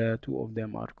grammatically, the two of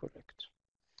them are correct.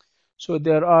 So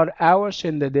there are hours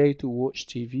in the day to watch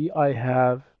TV. I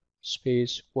have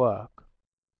space work.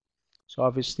 So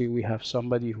obviously we have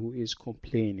somebody who is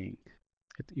complaining.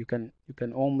 You can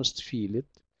almost feel it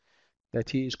that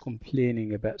he is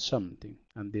complaining about something,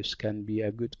 and this can be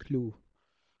a good clue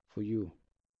for you.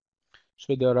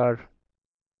 So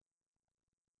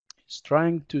he's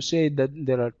trying to say that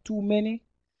there are too many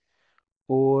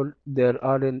or there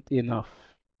aren't enough.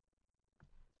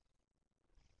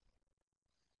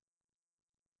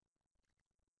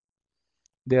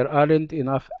 There aren't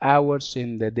enough hours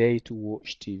in the day to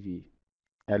watch TV.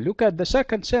 Now look at the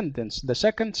second sentence. The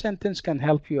second sentence can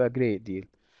help you a great deal.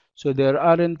 So there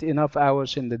aren't enough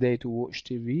hours in the day to watch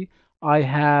TV. I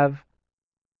have,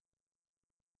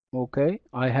 okay,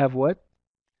 I have what?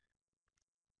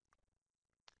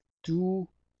 Too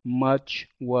much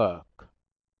work.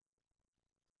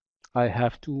 I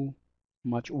have too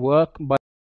much work. By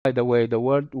the way, the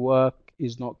word work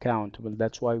is not countable.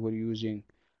 That's why we're using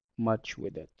much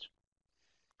with it.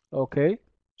 Okay,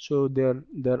 so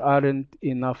there aren't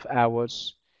enough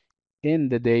hours in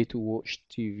the day to watch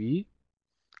TV.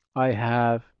 I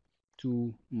have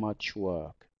too much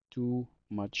work. Too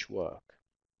much work.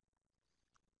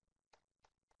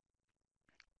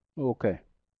 Okay,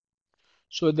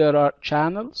 so there are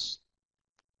channels.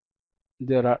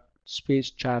 there are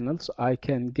space channels. I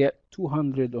can get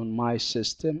 200 on my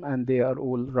system and they are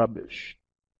all rubbish.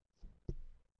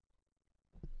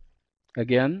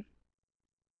 Again,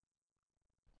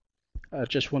 I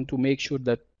just want to make sure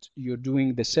that you're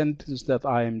doing the sentence that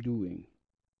I am doing.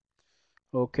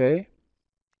 Okay,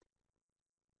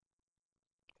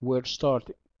 we're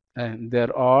starting. And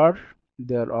there are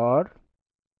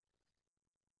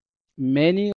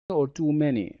many or too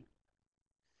many.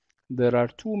 There are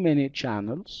too many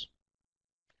channels.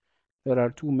 There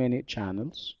are too many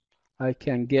channels. I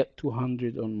can get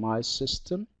 200 on my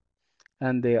system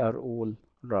and they are all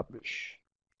rubbish.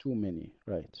 Too many,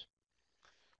 right?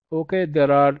 Okay,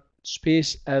 there are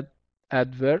space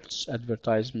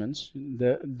advertisements.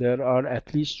 There are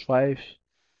at least 5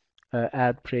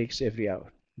 ad breaks every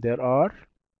hour. There are,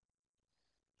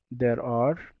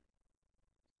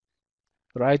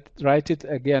 write it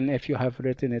again if you have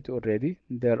written it already.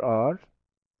 There are,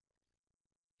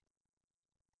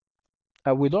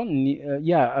 we don't need,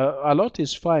 yeah, a lot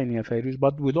is fine, yeah, Fairuz,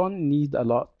 but we don't need a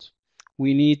lot.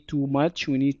 We need too much,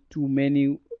 we need too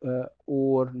many,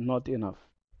 or not enough.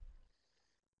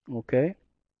 Okay,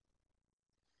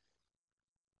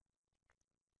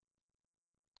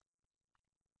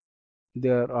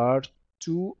 there are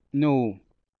no,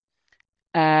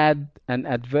 ad and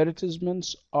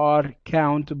advertisements are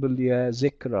countable, yeah,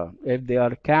 Zikra. If they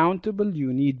are countable,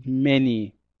 you need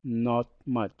many, not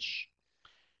much.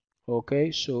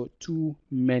 Okay, so too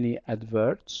many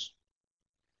adverts.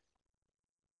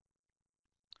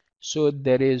 So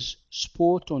there is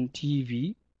sport on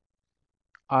TV.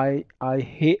 I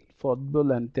hate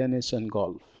football and tennis and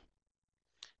golf.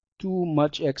 Too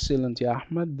much, excellent, ya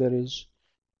Ahmed. There is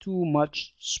too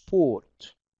much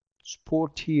sport.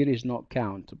 Sport here is not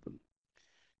countable.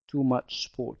 Too much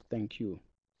sport, thank you.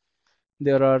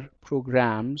 There are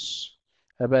programs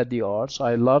about the arts.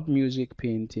 I love music,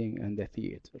 painting, and the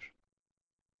theater.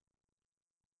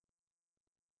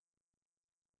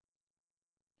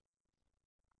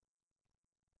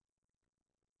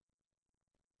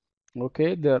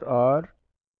 Okay, there are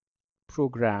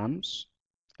programs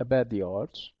about the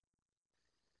arts.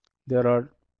 There are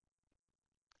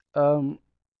um,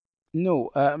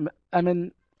 no, I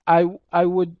mean, I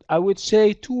would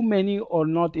say too many or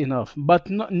not enough, but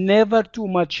never too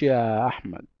much, yeah,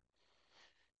 Ahmed.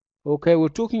 Okay, we're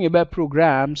talking about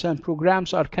programs, and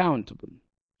programs are countable,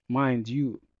 mind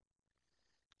you.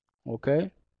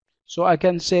 Okay, so I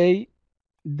can say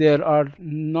there are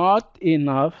not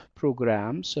enough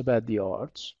programs about the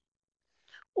arts,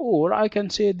 or I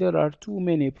can say there are too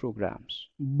many programs,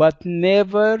 but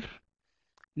never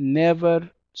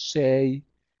say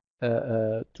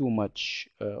too much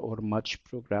or much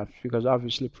programs, because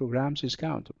obviously programs is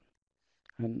countable.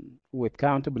 And with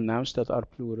countable nouns that are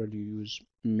plural, you use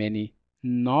many,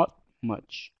 not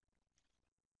much.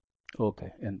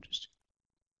 Okay, interesting.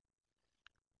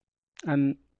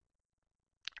 And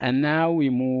now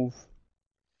we move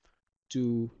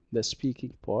to the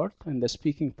speaking part, and the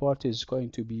speaking part is going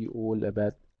to be all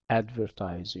about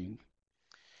advertising.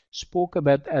 Spoke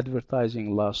about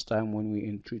advertising last time when we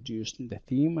introduced the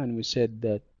theme, and we said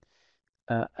that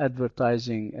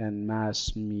advertising and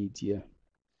mass media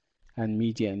and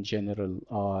media in general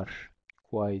are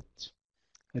quite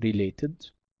related.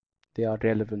 They are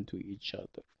relevant to each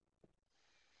other.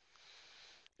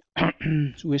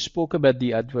 So we spoke about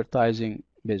the advertising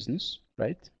business,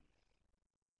 right?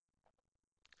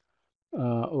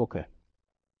 Okay.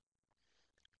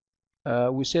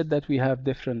 We said that we have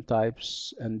different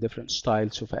types and different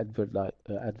styles of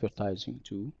advertising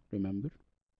too, remember?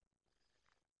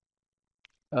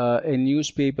 In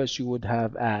newspapers, you would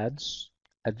have ads,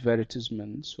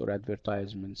 advertisements or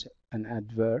advertisements, and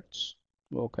adverts.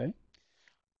 Okay.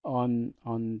 On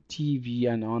TV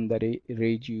and on the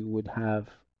radio, you would have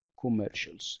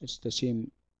commercials. It's the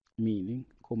same meaning,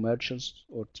 commercials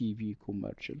or TV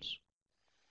commercials.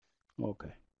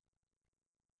 Okay.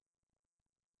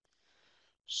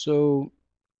 So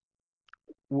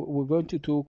we're going to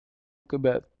talk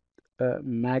about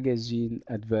magazine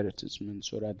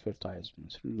advertisements or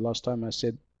advertisements. Last time I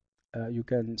said you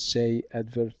can say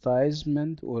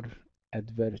advertisement or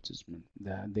advertisement.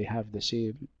 They have the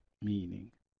same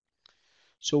meaning.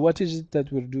 So what is it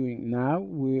that we're doing now?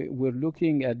 We're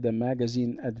looking at the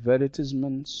magazine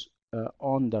advertisements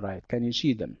on the right. Can you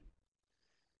see them?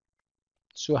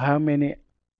 So how many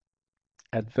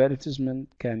advertisement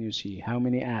can you see? How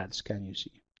many ads can you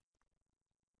see?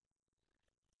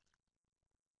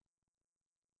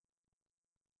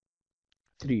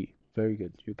 3. Very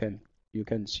good. You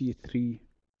can see 3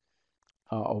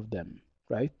 of them,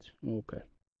 right? Okay.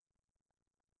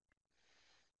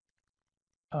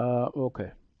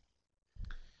 Okay.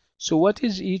 So what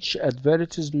is each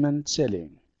advertisement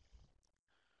selling?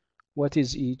 What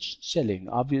is each selling?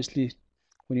 Obviously,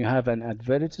 when you have an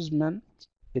advertisement,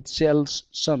 it sells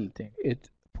something.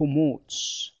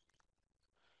 Promotes.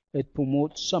 It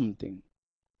promotes something,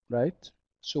 right?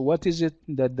 So what is it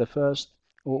that the first,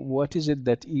 or what is it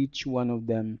that each one of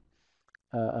them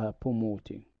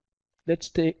promoting? Let's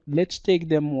take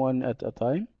them one at a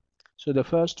time. So the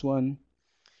first one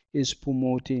is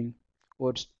promoting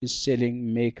or is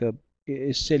selling makeup,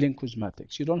 is selling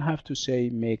cosmetics. You don't have to say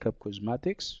makeup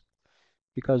cosmetics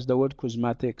because the word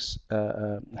cosmetics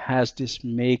has this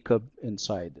makeup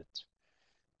inside it.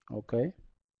 Okay,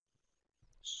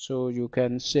 so you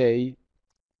can say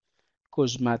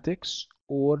cosmetics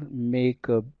or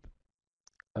makeup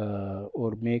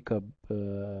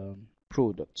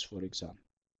products, for example.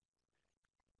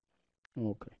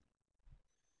 Okay.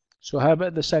 So how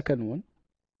about the second one?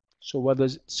 So what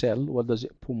does it sell? What does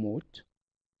it promote?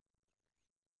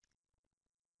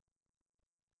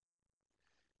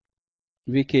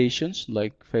 Vacations,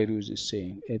 like Fairuz is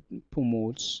saying, it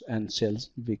promotes and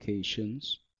sells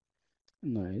vacations.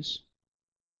 Nice.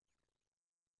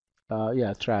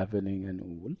 Yeah, traveling and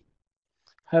all.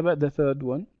 How about the third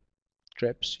one?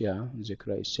 Trips. Yeah,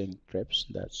 Zikra is saying trips.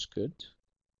 That's good.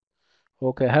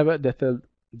 Okay. How about the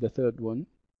third one?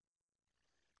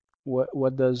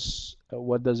 What does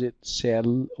it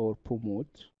sell or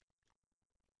promote?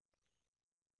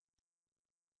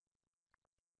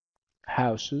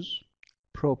 Houses,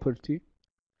 property.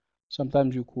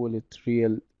 Sometimes you call it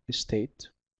real estate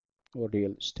or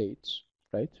real estates,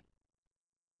 right?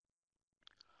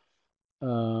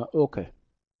 Okay.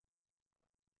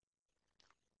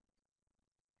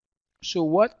 So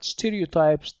what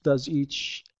stereotypes does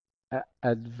each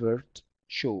advert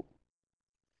show?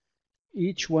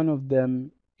 Each one of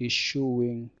them is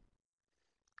showing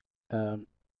um,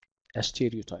 a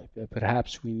stereotype.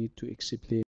 Perhaps we need to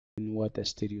explain what a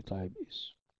stereotype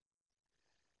is.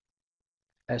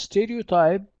 A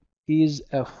stereotype is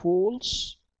a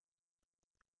false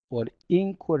or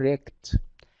incorrect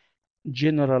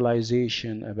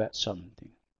generalization about something.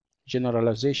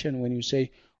 Generalization, when you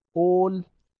say all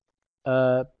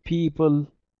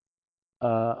people,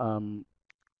 uh, um,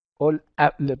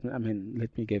 let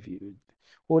me give you,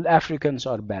 all Africans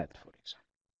are bad, for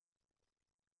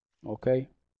example. Okay.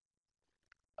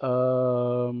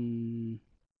 Um,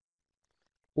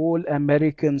 all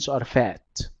Americans are fat.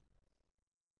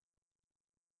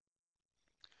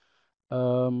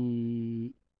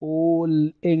 Um,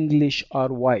 all English are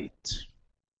white.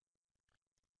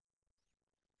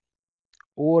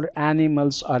 All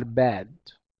animals are bad.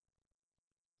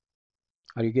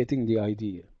 Are you getting the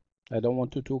idea? I don't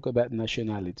want to talk about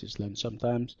nationalities. Like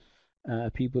sometimes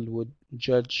people would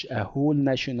judge a whole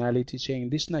nationality saying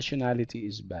this nationality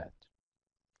is bad.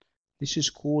 This is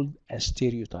called a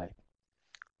stereotype.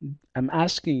 I'm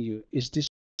asking you, is this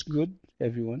good,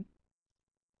 everyone?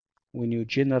 When you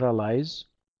generalize,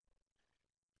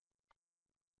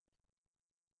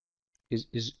 is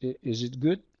it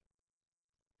good?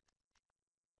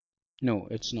 No,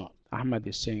 it's not. Ahmad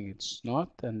is saying it's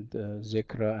not, and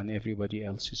Zikra and everybody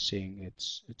else is saying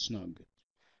it's not good.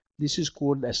 This is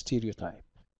called a stereotype.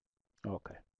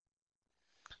 Okay.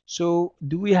 So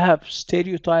do we have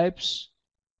stereotypes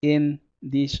in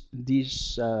these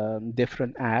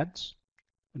different ads?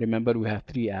 Remember, we have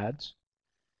three ads.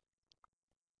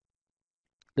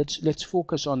 Let's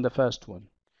focus on the first one.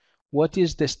 What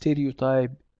is the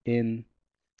stereotype in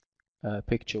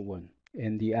picture one,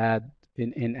 in the ad,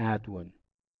 in ad one?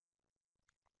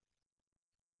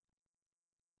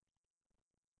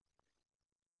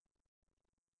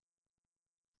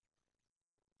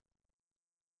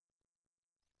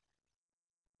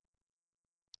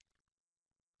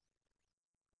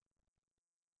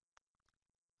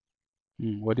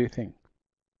 What do you think?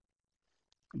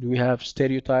 Do we have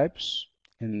stereotypes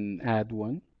in ad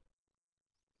one?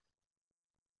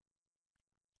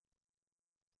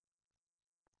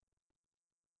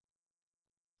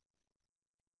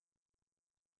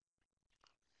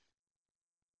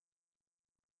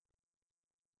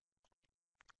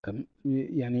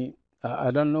 يعني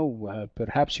I don't know.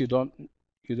 Perhaps you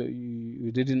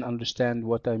didn't understand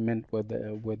what I meant with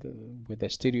the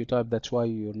stereotype. That's why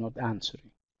you're not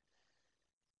answering.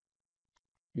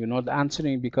 You're not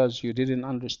answering because you didn't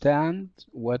understand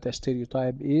what a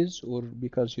stereotype is, or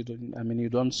because you don't. I mean, you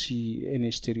don't see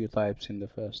any stereotypes in the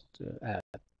first ad.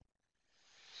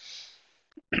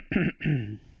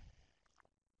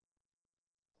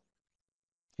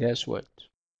 Yes, what?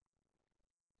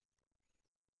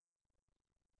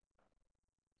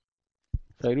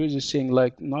 Fairuz is saying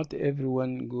like not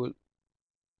everyone go.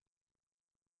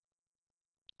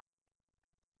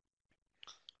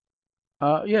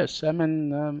 Yes, I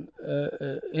mean,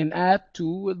 in ad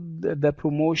two, the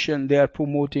promotion, they are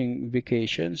promoting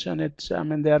vacations, and it's, I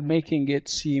mean, they are making it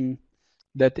seem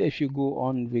that if you go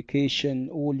on vacation,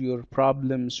 all your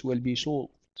problems will be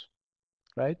solved,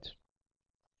 right?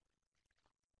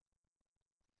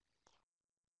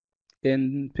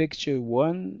 In picture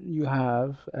one, you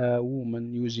have a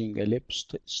woman using a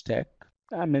lipstick.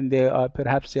 I mean, they are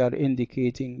perhaps they are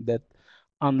indicating that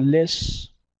unless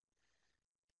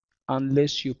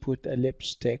unless you put a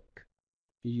lipstick,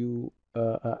 you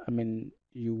I mean,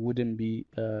 you wouldn't be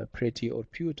pretty or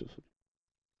beautiful.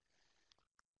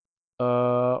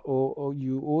 Or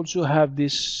you also have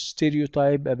this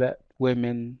stereotype about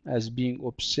women as being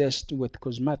obsessed with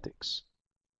cosmetics.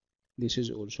 This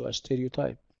is also a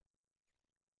stereotype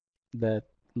that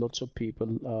lots of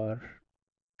people are,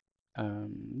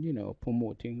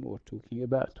 promoting or talking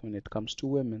about when it comes to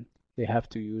women. They have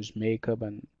to use makeup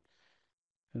and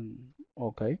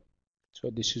okay. So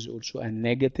this is also a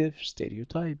negative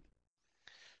stereotype.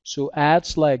 So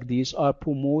ads like these are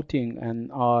promoting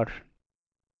and are,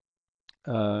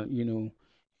 uh, you know,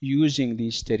 using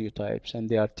these stereotypes, and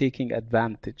they are taking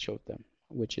advantage of them,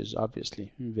 which is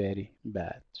obviously very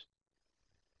bad.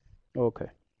 Okay,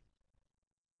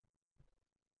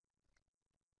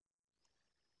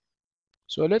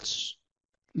 so let's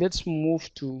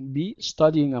move to B,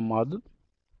 studying a model.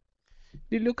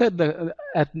 We look at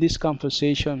this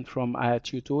conversation from a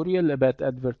tutorial about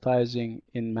advertising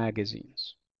in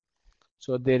magazines.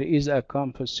 So there is a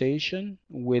conversation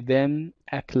within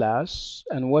a class,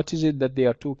 and what is it that they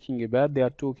are talking about? They are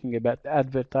talking about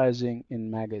advertising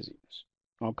in magazines.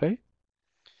 Okay?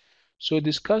 So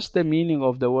discuss the meaning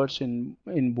of the words in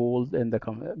bold and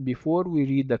before we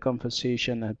read the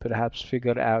conversation and perhaps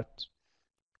figure out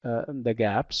the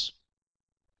gaps.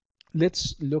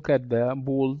 Let's look at the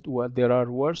bold. What there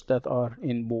are words that are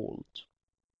in bold.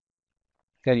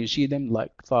 Can you see them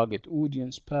like target,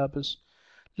 audience, purpose?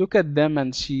 Look at them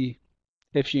and see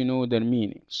if you know their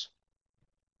meanings.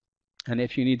 And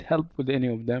if you need help with any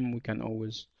of them, we can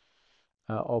always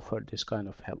offer this kind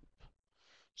of help.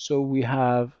 So we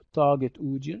have target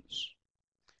audience,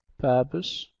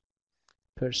 purpose,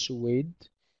 persuade,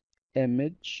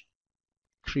 image,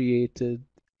 created,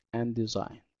 and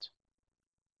designed.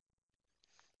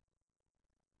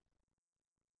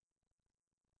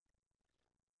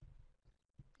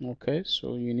 Okay,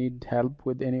 so you need help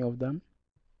with any of them?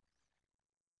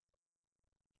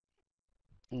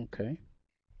 Okay.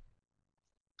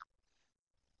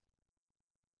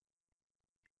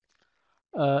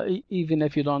 Even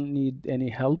if you don't need any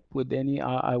help with any,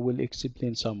 I will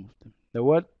explain some of them. The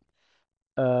word,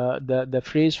 the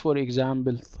phrase, for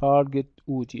example, target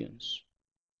audience.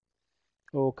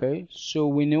 Okay, so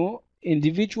we know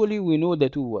individually we know the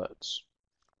two words.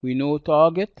 We know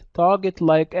target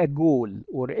like a goal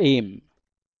or aim.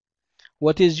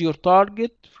 What is your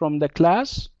target from the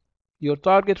class? Your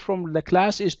target from the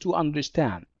class is to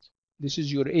understand. This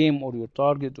is your aim or your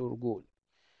target or goal.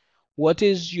 What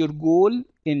is your goal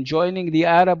in joining the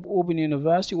Arab Open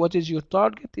University? What is your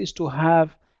target? Is to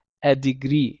have a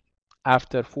degree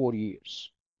after 4 years,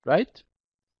 right?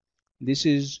 This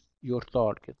is your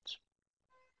target.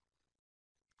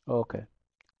 Okay.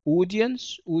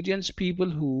 Audience people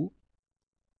who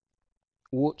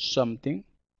watch something,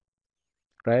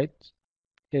 right?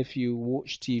 If you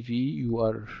watch TV, you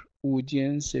are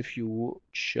audience. If you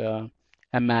watch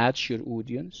a match, your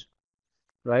audience,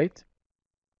 right?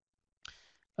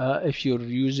 If you're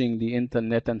using the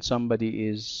internet and somebody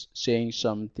is saying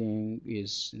something,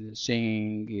 is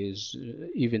saying, is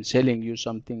even selling you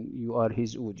something, you are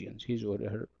his audience, his or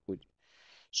her audience.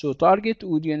 So target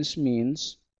audience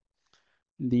means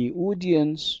the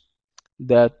audience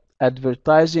that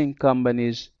advertising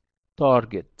companies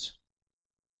target.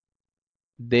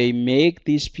 They make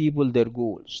these people their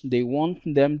goals. They want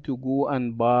them to go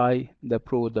and buy the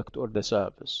product or the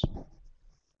service.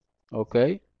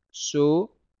 Okay?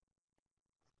 So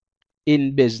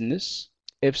in business,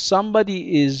 if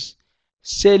somebody is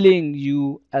selling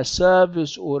you a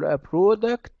service or a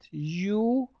product,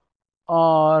 you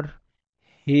are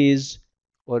his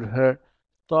or her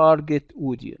target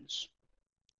audience.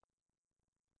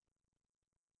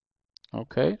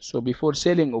 Okay, so before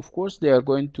selling, of course, they are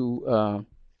going to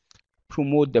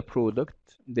promote the product.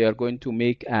 They are going to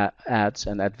make ads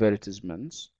and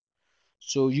advertisements.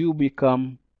 So you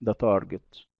become the target.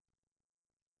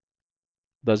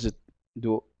 Does it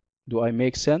do do I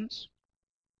make sense?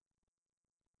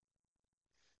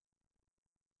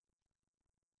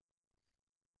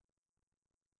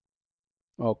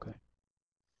 Okay.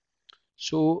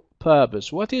 So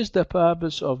purpose. What is the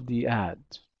purpose of the ad?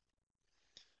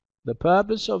 The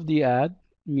purpose of the ad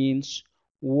means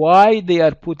why they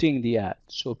are putting the ad.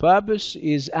 So purpose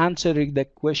is answering the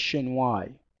question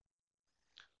why.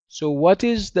 So what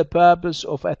is the purpose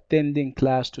of attending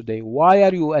class today? Why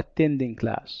are you attending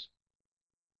class?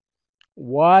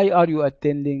 Why are you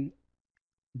attending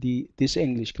this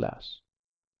English class?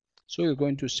 So you're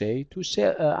going to say to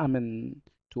say,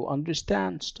 to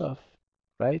understand stuff,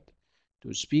 right?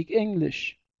 To speak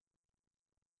English,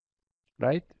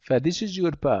 right? So this is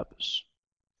your purpose.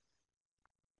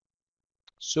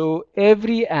 So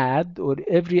every ad or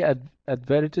every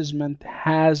advertisement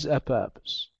has a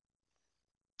purpose.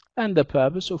 And the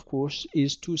purpose, of course,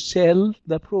 is to sell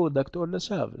the product or the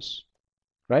service,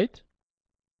 right?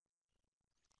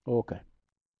 Okay.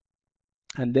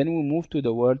 And then we move to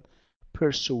the word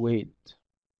persuade.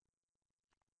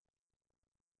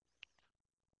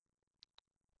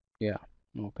 Yeah,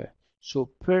 okay.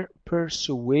 So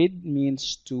persuade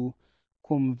means to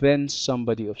convince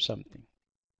somebody of something,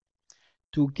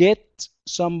 to get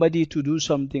somebody to do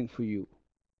something for you.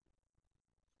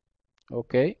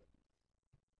 Okay?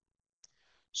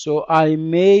 So I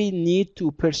may need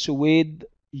to persuade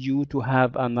you to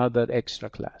have another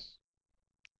extra class.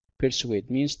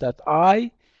 Persuade means that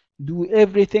I do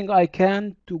everything I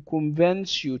can to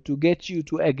convince you, to get you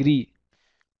to agree.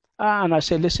 And I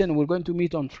say, listen, we're going to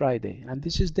meet on Friday. And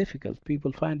this is difficult.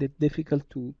 People find it difficult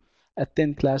to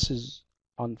attend classes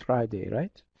on Friday,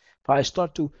 right? If I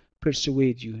start to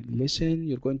persuade you, listen,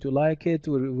 you're going to like it.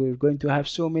 We're going to have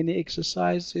so many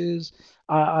exercises.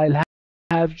 I'll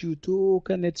have you talk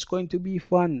and it's going to be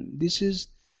fun. This is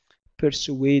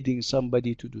persuading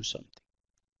somebody to do something.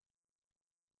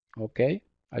 Okay?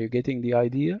 Are you getting the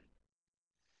idea?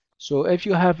 So if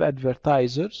you have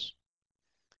advertisers,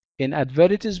 in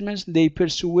advertisements, they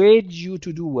persuade you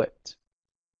to do what?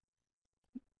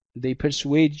 They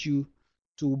persuade you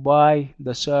to buy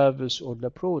the service or the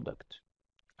product.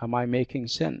 Am I making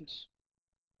sense?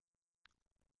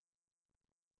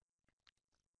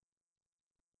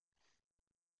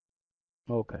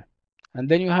 Okay. And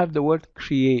then you have the word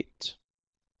create.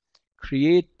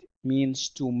 Create means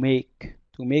to make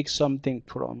something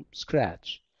from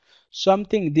scratch.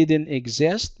 Something didn't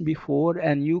exist before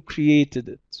and you created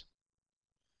it.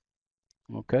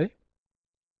 Okay?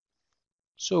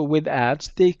 So with ads,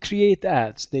 they create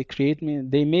ads.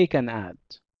 They make an ad,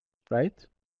 right?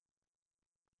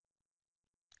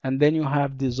 And then you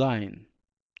have design,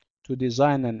 to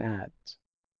design an ad,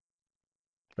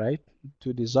 right?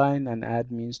 To design an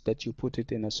ad means that you put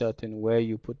it in a certain way,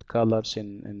 you put colors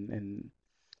in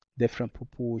different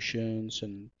proportions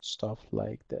and stuff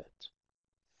like that.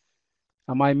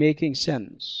 Am I making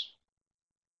sense?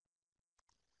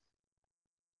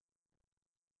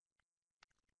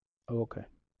 Okay.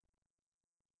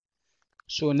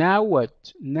 So now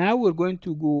what? Now we're going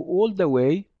to go all the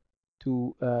way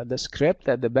to the script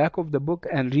at the back of the book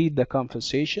and read the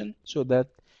conversation so that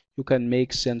you can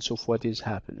make sense of what is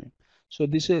happening. So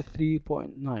this is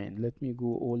 3.9. Let me go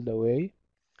all the way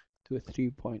to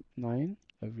 3.9,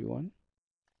 everyone.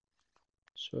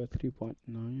 So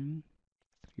 3.9,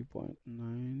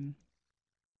 3.9.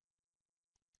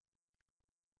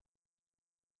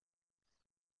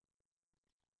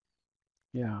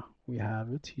 Yeah, we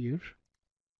have it here.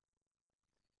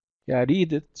 Yeah,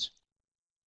 read it.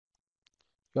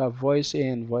 You have voice A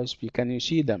and voice B. Can you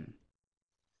see them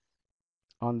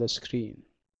on the screen?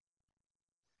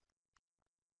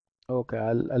 Okay,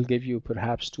 I'll give you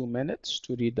perhaps 2 minutes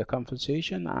to read the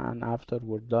conversation, and after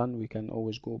we're done, we can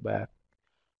always go back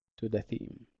to the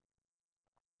theme.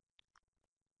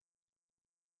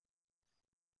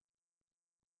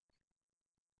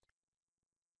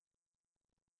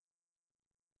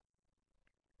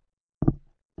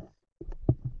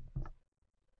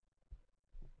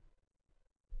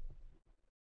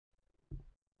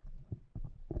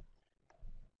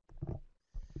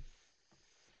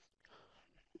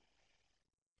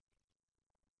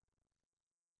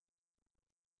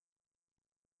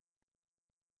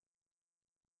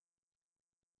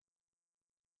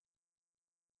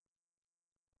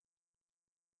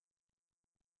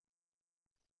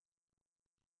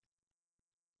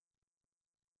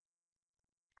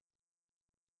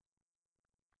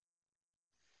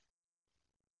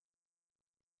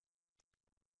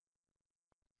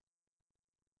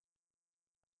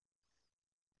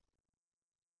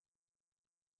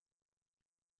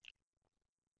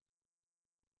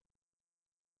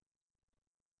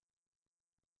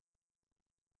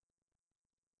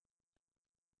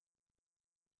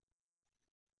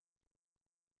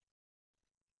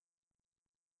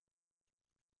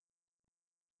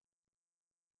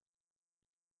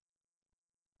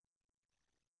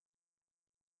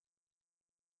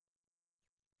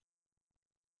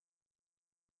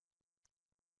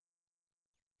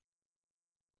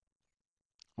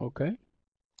 Okay,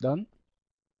 done.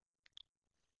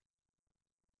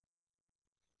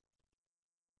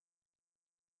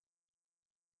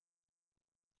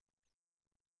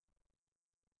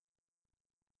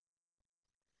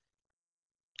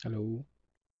 Hello,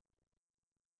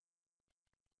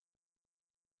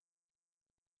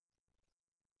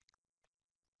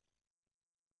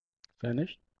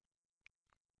 finished.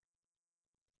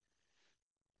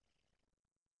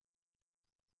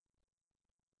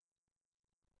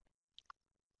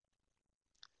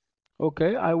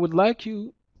 Okay, I would like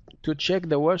you to check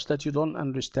the words that you don't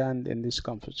understand in this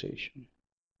conversation.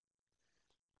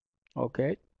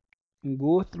 Okay,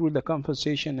 go through the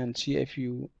conversation and see if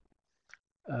you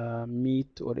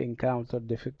meet or encounter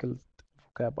difficult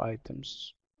vocab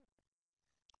items.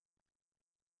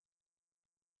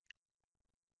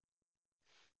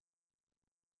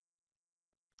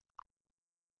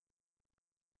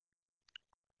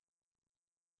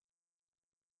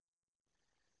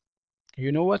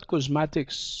 You know what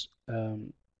cosmetics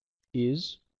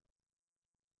is?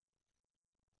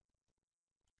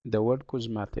 The word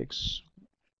cosmetics.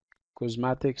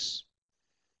 Cosmetics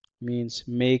means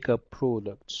makeup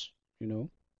products, you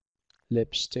know,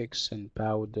 lipsticks and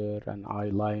powder and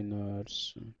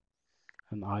eyeliners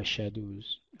and eyeshadows.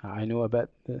 I know about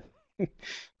the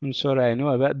I'm sorry, I know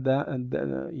about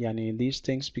yani these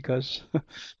things because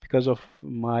because of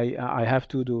my I have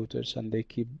two daughters and they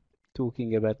keep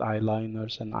talking about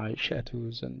eyeliners and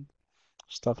eyeshadows and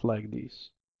stuff like this.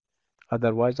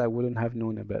 Otherwise, I wouldn't have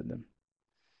known about them.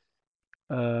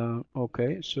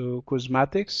 Okay, so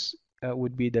cosmetics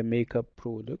would be the makeup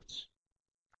products.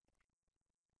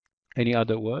 Any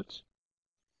other words?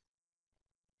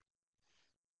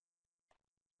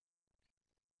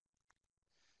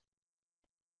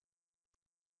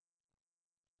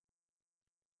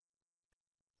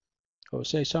 Or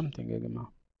say something, يا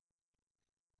جماعة.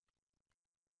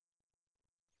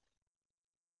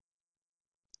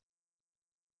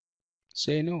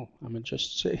 Say no. I mean,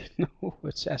 just say no.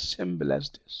 It's as simple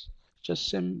as this. Just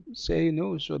say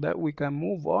no so that we can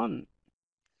move on.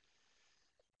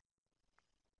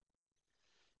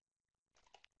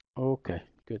 Okay,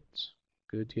 good.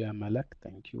 Good, yeah, Malak.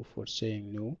 Thank you for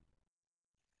saying no.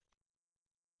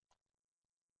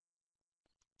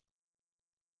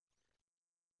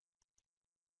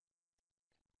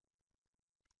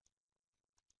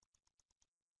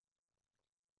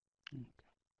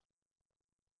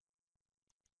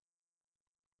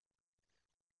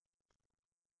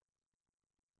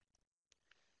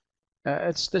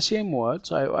 It's the same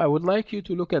words. I would like you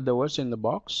to look at the words in the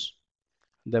box,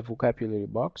 the vocabulary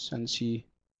box, and see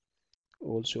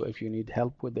also if you need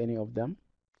help with any of them.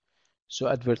 So,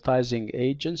 advertising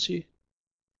agency,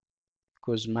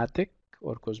 cosmetic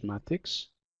or cosmetics,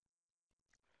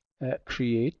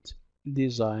 create,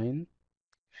 design,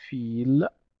 feel,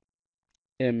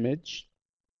 image,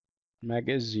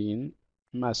 magazine,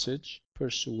 message,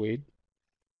 persuade,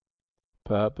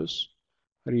 purpose,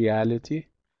 reality,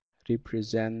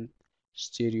 represent,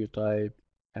 stereotype,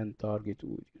 and target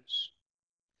audience.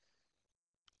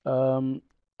 Um,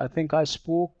 I think I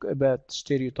spoke about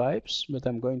stereotypes, but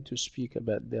I'm going to speak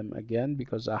about them again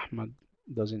because Ahmad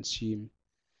doesn't seem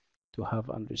to have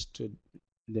understood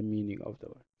the meaning of the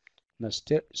word. Now,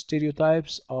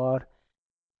 stereotypes are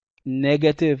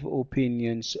negative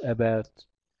opinions about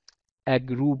a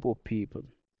group of people,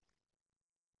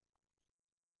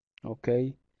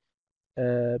 okay?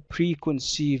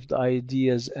 Preconceived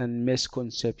ideas and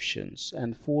misconceptions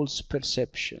and false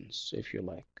perceptions, if you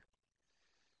like.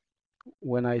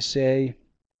 When I say,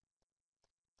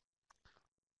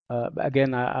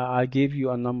 again, I gave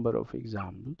you a number of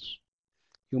examples.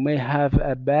 You may have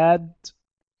a bad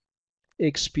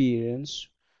experience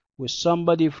with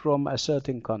somebody from a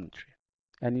certain country,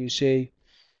 and you say,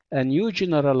 and you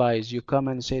generalize, you come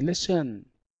and say, listen,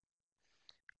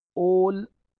 all,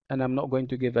 and I'm not going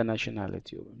to give a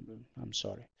nationality, I'm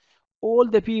sorry, all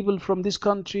the people from this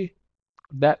country,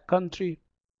 that country,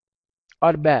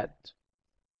 are bad.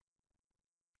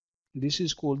 This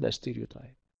is called a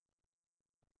stereotype.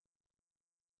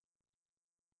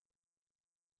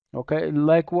 Okay,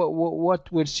 like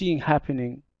what we're seeing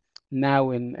happening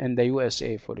now in the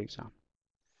USA, for example.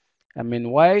 I mean,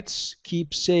 whites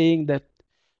keep saying that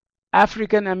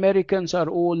African Americans are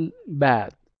all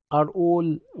bad, are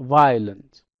all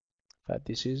violent. But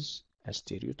this is a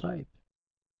stereotype,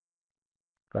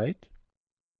 right?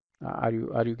 Are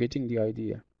you getting the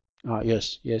idea?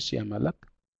 Yes, yes, يا ملك.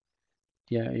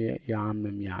 يا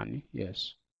عمم يعني.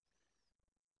 Yes.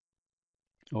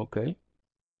 Okay.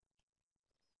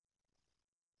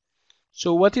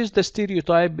 So what is the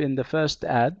stereotype in the first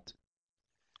ad?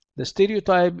 The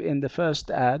stereotype in the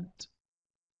first ad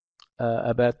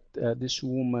about this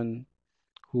woman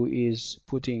who is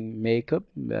putting makeup,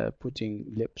 putting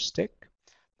lipstick.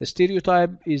 The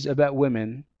stereotype is about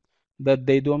women that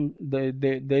they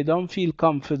don't feel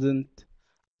confident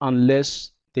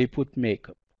unless they put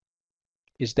makeup.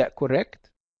 Is that correct?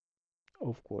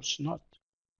 Of course not,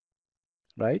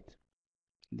 right?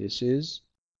 This is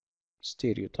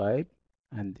stereotype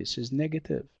and this is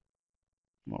negative.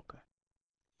 Okay.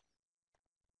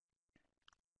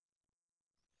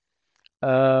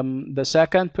 The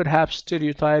second perhaps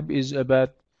stereotype is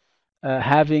about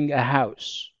having a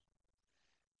house,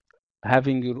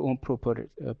 having your own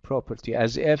property,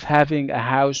 as if having a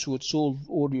house would solve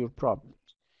all your problems.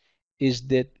 Is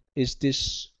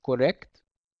this correct?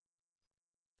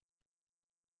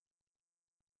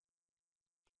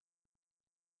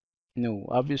 No,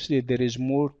 obviously there is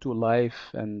more to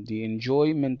life and the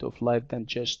enjoyment of life than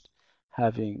just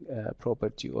having a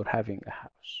property or having a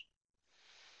house.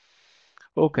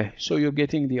 Okay, so you're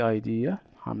getting the idea.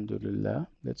 Alhamdulillah.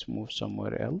 Let's move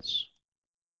somewhere else.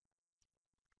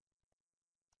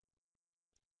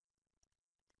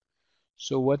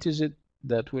 So what is it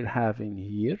that we're having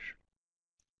here?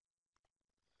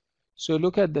 So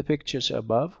look at the pictures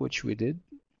above, which we did.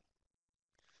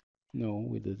 No,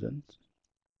 we didn't.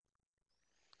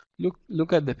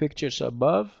 Look at the pictures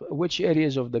above. Which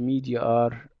areas of the media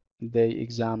are they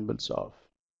examples of?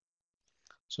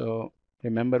 So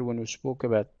remember when we spoke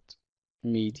about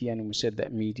media and we said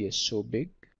that media is so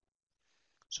big.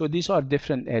 So these are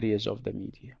different areas of the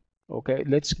media. Okay,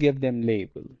 let's give them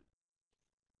label.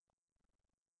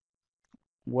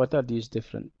 What are these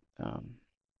different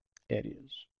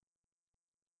areas?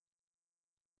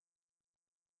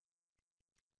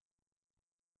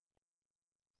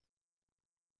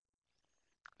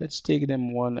 Let's take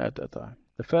them one at a time.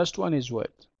 The first one is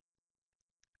what?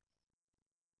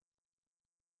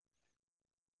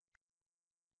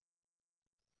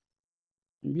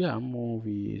 Yeah,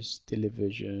 movies,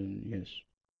 television, yes.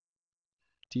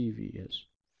 TV, yes.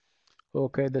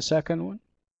 Okay, the second one.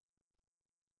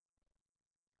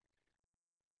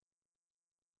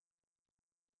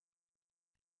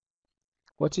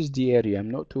 What is the area?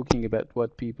 I'm not talking about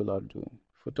what people are doing.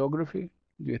 Photography?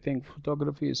 Do you think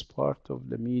photography is part of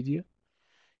the media?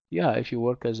 Yeah, if you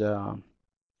work as a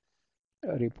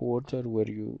reporter where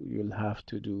you'll have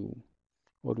to do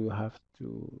or you have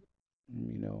to,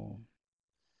 you know,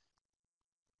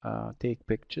 take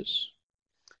pictures,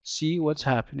 see what's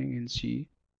happening and see.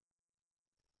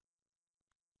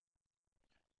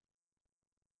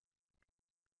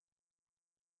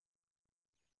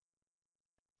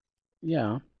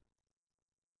 Yeah,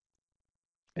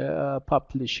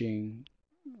 publishing,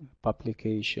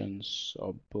 publications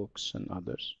of books and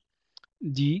others.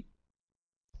 D,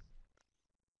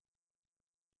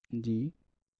 D.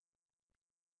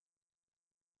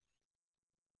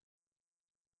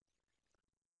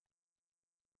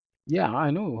 Yeah,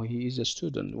 I know he is a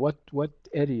student. What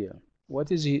area?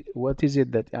 What is he? What is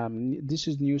it that this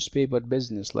is newspaper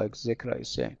business, like Zikra is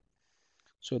saying.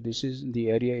 So this is the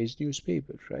area is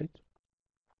newspaper, right?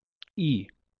 E.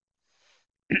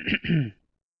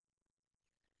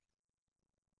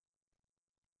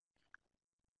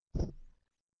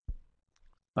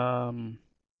 um,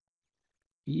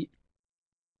 E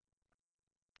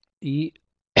E.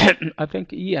 I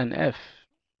think E and F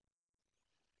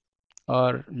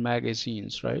are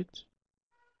magazines, right?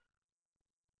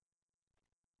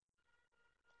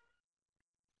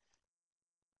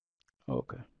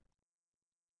 Okay.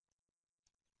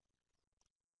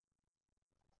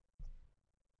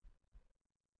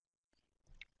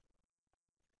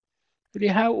 Really,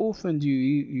 how often do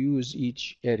you use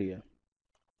each area?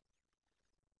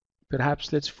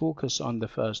 Perhaps let's focus on the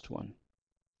first one.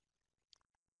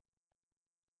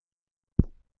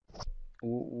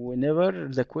 Whenever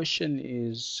the question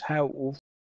is how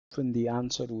often, the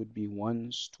answer would be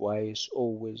once, twice,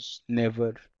 always,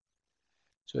 never.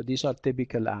 So these are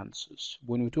typical answers.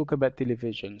 When we talk about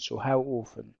television, so how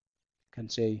often? You can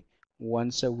say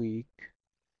once a week,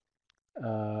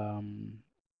 um,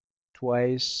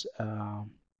 twice a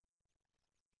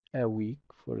week,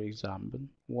 for example.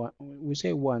 We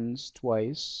say once,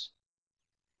 twice,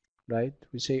 right?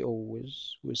 We say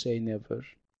always, we say never.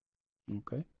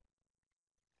 Okay.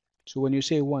 So when you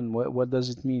say one, what does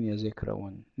it mean, ya Zikra?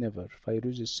 One, never.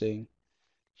 Fairuz is saying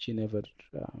she never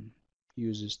um,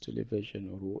 uses television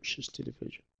or watches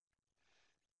television.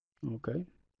 Okay.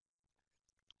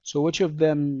 So which of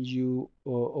them you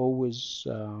always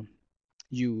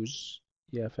use?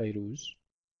 Yeah, Fairuz.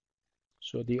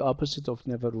 So the opposite of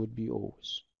never would be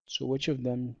always. So which of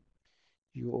them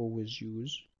you always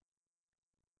use?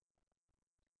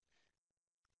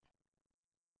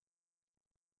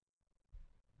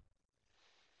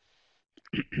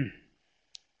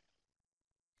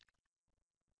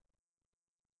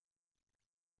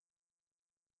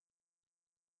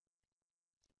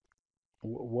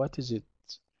 What is it?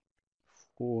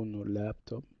 Phone or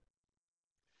laptop?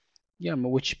 Yeah,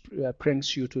 which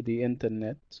brings you to the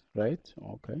internet, right?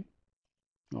 Okay,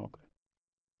 okay,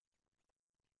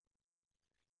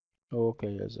 okay,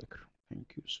 Yazak.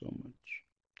 Thank you so much.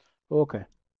 Okay,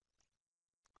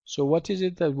 so what is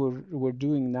it that we're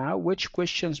doing now? Which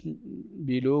questions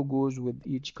below goes with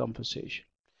each conversation?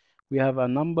 We have a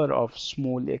number of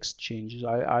small exchanges.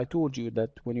 I told you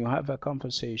that when you have a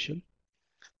conversation,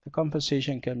 the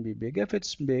conversation can be big. If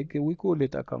it's big, we call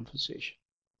it a conversation.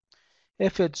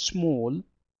 If it's small,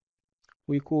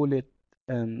 we call it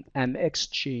an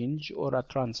exchange or a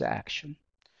transaction.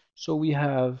 So we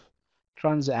have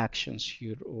transactions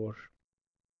here or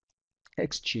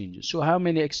exchanges. So how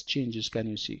many exchanges can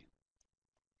you see?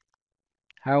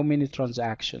 How many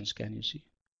transactions can you see?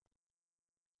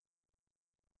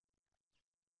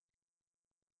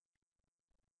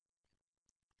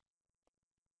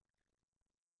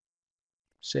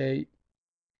 Say,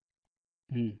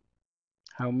 hmm,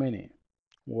 how many?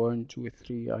 One, two,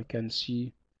 three. I can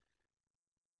see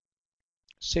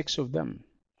six of them,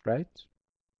 right?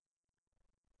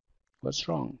 What's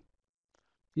wrong?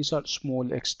 These are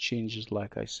small exchanges,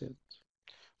 like I said.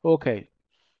 Okay,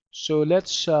 so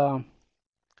let's,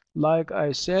 like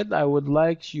I said, I would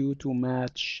like you to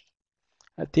match,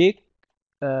 take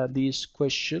these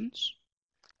questions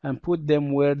and put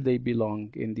them where they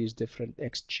belong in these different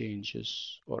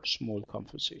exchanges or small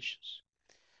conversations.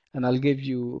 And I'll give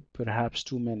you perhaps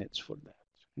 2 minutes for that.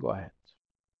 Go ahead.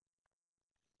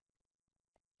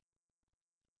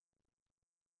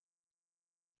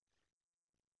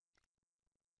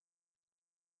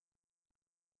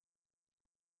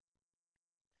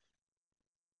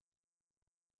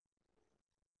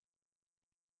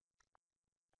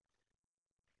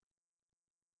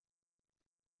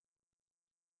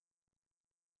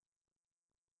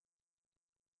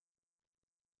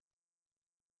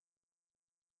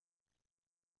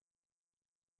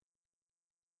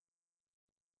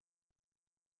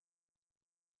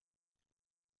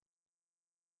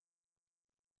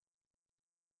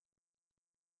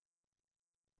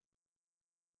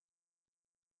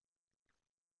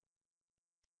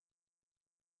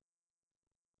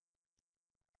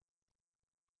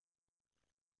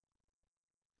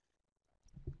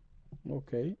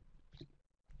 Okay,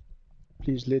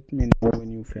 please let me know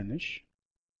when you finish.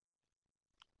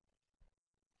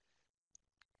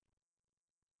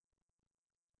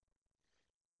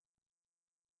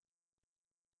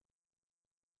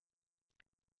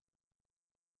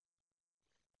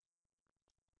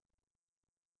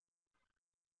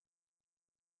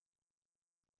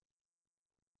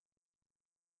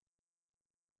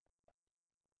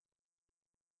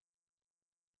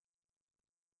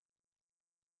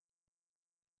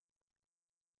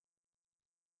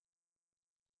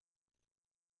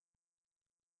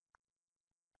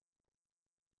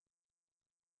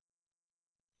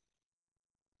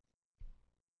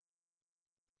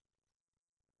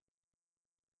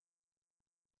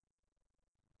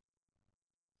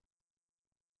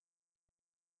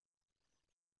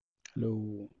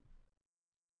 Hello.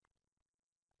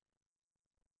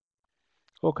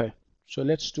 Okay, so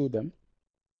let's do them.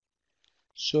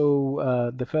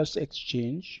 So the first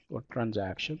exchange or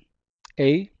transaction,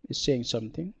 A is saying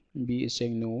something, B is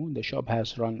saying no, the shop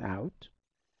has run out.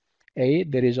 A,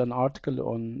 there is an article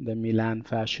on the Milan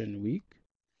Fashion Week.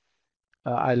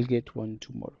 I'll get one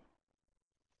tomorrow.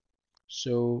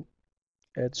 So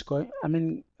it's going,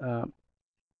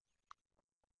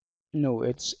 no,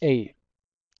 it's A.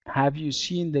 Have you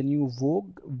seen the new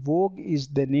Vogue? Vogue is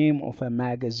the name of a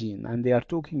magazine, and they are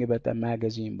talking about a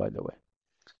magazine, by the way.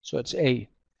 So it's A.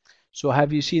 So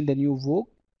have you seen the new Vogue?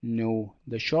 No,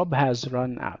 the shop has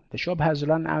run out. The shop has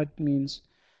run out means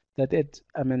that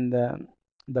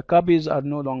the copies are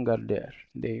no longer there.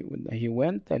 He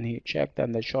went and he checked,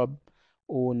 and the shop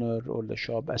owner or the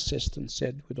shop assistant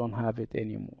said we don't have it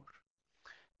anymore.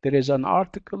 There is an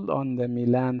article on the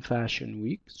Milan Fashion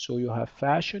Week. So you have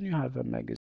fashion, you have a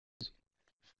magazine.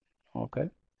 Okay,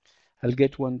 I'll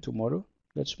get one tomorrow.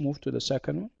 Let's move to the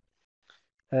second one.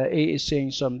 A is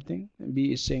saying something.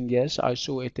 B is saying yes, I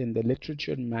saw it in the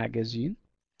literature magazine.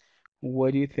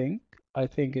 What do you think? I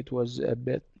think it was a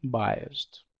bit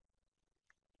biased.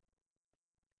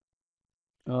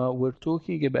 We're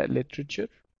talking about literature,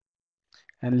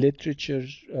 and literature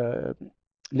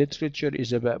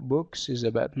is about books, is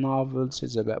about novels,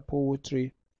 is about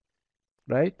poetry,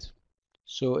 right?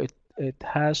 So it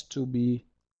has to be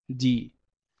D.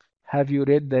 Have you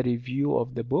read the review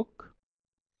of the book?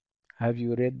 Have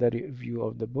you read the review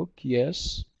of the book?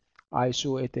 Yes, I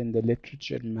saw it in the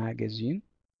literature magazine.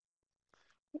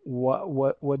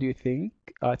 What do you think?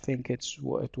 I think it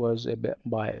was a bit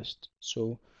biased.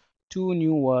 So two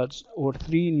new words or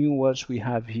three new words we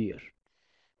have here.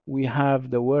 We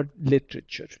have the word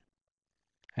literature,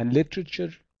 and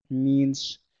literature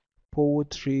means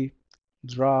poetry,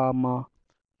 drama,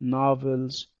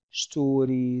 novels,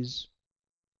 stories,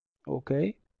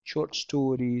 okay? Short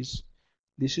stories.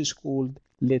 This is called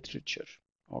literature,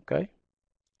 okay?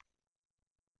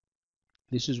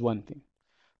 This is one thing.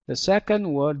 The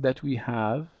second word that we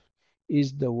have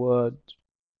is the word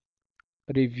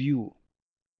review.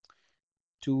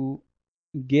 To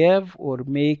give or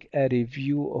make a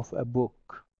review of a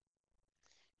book.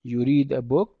 You read a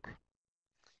book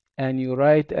and you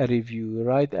write a review. You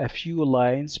write a few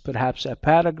lines, perhaps a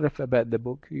paragraph about the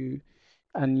book,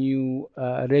 and you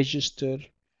register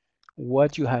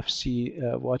what you have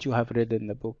what you have read in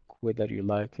the book, whether you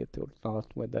like it or not,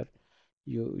 whether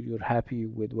you're happy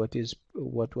with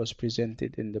what was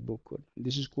presented in the book.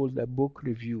 This is called a book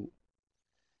review.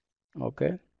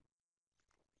 Okay,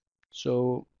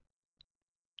 so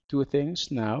two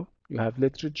things now. You have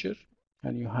literature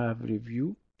and you have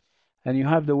review, and you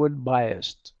have the word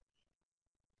biased.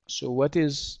 So what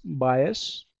is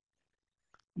bias?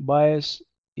 Bias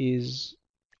is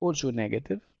also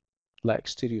negative, like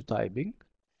stereotyping,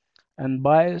 and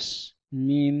bias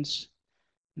means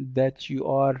that you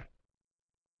are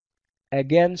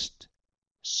against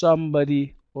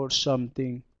somebody or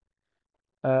something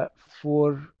uh,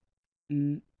 for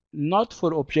not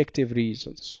for objective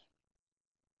reasons.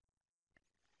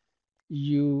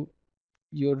 You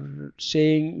you're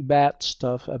saying bad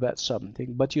stuff about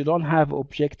something, but you don't have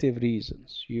objective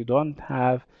reasons. You don't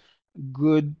have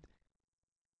good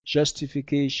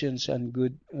justifications and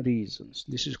good reasons.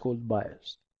 This is called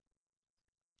bias.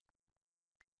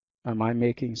 Am I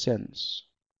making sense?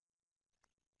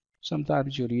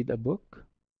 Sometimes you read a book,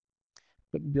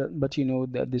 but you know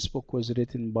that this book was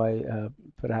written by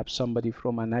perhaps somebody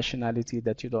from a nationality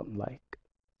that you don't like.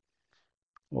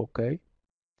 Okay?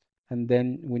 And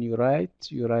then when you write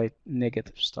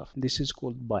negative stuff. This is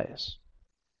called bias.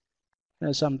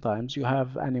 And sometimes you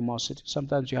have animosity.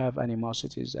 Sometimes you have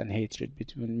animosities and hatred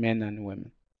between men and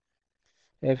women.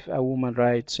 If a woman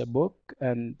writes a book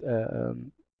and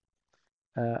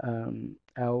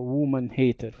a woman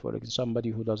hater, for example, somebody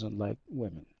who doesn't like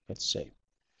women, let's say,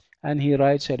 and he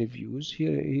writes a review,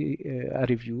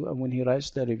 and when he writes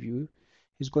the review,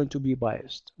 he's going to be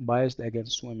biased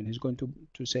against women. He's going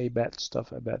to say bad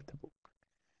stuff about the book.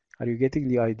 Are you getting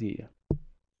the idea?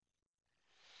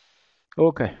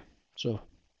 Okay, so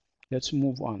let's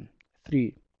move on.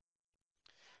 3.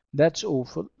 That's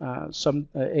awful.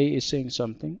 A is saying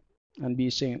something, and B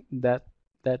is saying that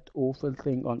awful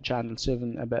thing on Channel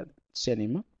 7 about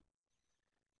cinema.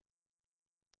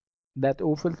 That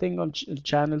awful thing on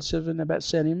Channel 7 about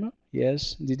cinema?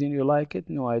 Yes. Didn't you like it?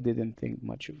 No, I didn't think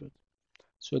much of it.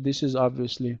 So this is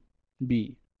obviously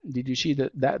B. Did you see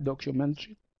that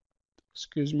documentary?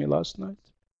 Excuse me, last night?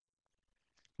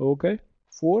 Okay.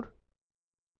 4.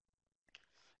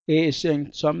 A is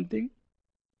saying something.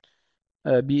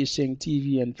 B is saying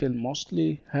TV and film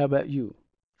mostly. How about you?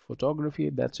 Photography,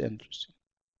 that's interesting.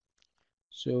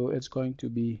 So it's going to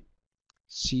be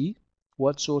C.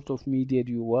 What sort of media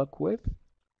do you work with?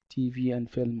 TV and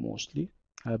film mostly.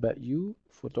 How about you?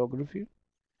 Photography.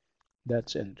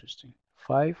 That's interesting.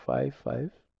 5, 5,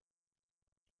 5.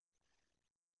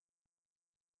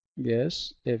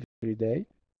 Yes, every day.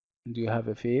 Do you have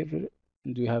a favorite?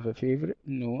 Do you have a favorite?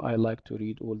 No, I like to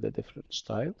read all the different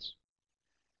styles.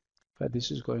 But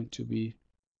this is going to be,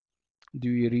 do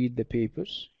you read the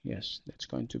papers? Yes, that's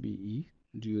going to be E.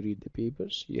 Do you read the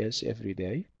papers? Yes, every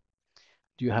day.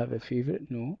 Do you have a favorite?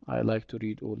 No, I like to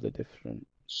read all the different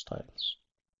styles.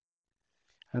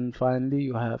 And finally,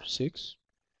 you have 6.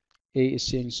 A is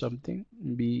saying something.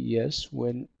 B, yes.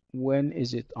 When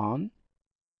is it on?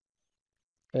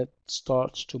 It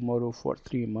starts tomorrow for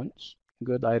 3 months.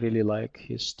 Good, I really like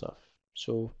his stuff.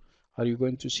 So, are you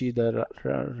going to see the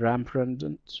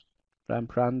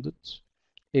Rembrandt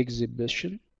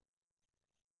exhibition?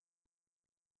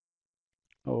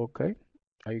 Okay.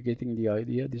 Are you getting the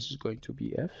idea? This is going to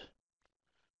be F.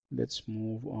 Let's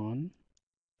move on.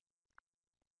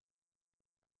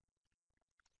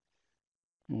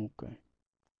 Okay.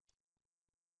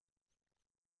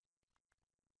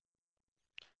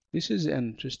 This is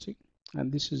interesting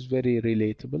and this is very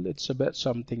relatable. It's about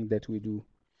something that we do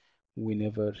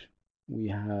whenever we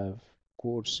have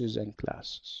courses and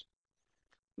classes.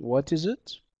 What is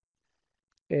it?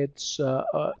 It's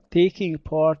taking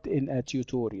part in a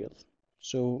tutorial.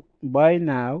 So by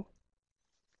now,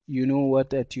 you know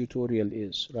what a tutorial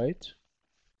is, right?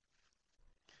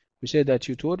 We said that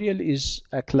tutorial is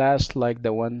a class like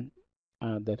the one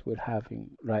that we're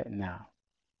having right now.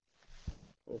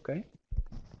 Okay.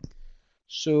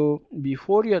 So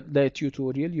before the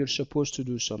tutorial, you're supposed to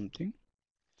do something.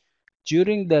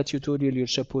 During that tutorial, you're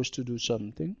supposed to do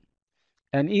something.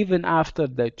 And even after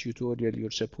that tutorial,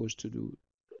 you're supposed to do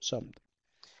something.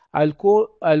 I'll call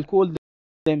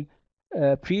them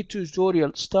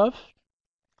pre-tutorial stuff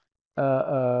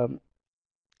uh,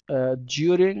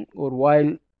 during or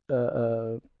while uh,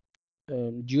 uh,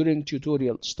 during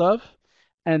tutorial stuff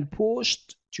and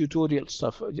post tutorial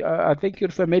stuff. I think you're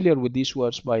familiar with these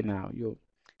words by now. You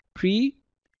pre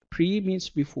pre means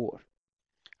before,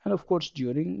 and of course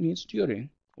during means during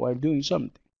while doing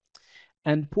something,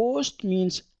 and post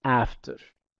means after.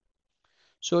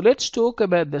 So let's talk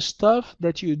about the stuff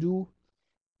that you do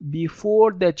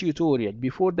before the tutorial,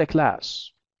 before the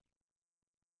class.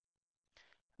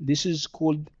 This is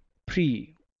called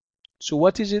pre. So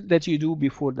what is it that you do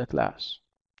before the class,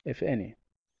 if any?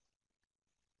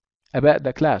 About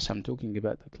the class, I'm talking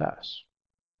about the class.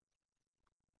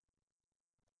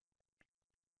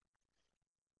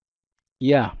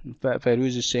 Yeah,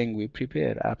 Fairuz is saying we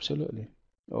prepare, absolutely.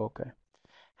 Okay.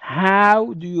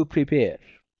 How do you prepare?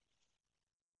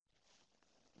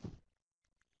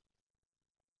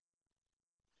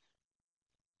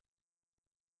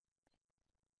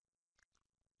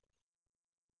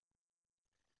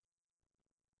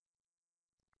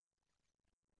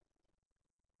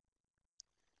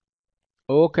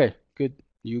 Okay, good.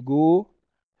 You go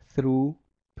through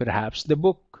perhaps the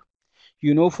book.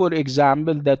 You know, for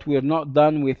example, that we're not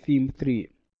done with theme 3.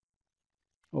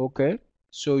 Okay,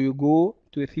 so you go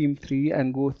to theme 3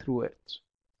 and go through it.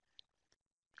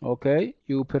 Okay,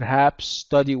 you perhaps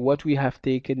study what we have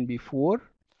taken before,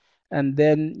 and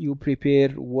then you prepare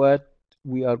what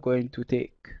we are going to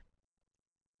take,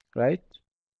 right?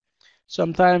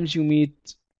 Sometimes you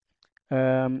meet,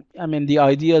 I mean, the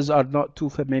ideas are not too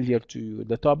familiar to you,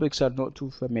 the topics are not too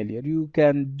familiar. You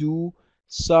can do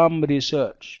some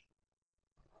research,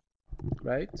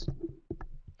 right?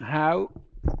 How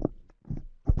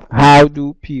how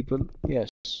do people, yes.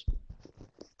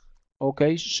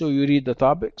 Okay, so you read the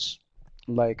topics,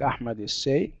 like Ahmed is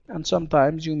saying, and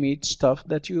sometimes you meet stuff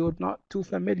that you're not too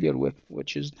familiar with,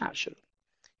 which is natural.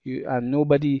 And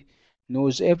nobody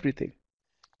knows everything.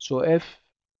 So if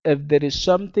there is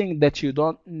something that you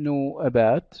don't know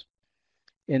about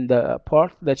in the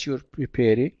part that you're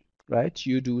preparing, right,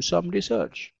 you do some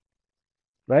research,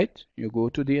 right? You go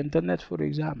to the internet, for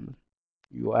example.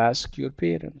 You ask your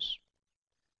parents,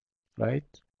 right?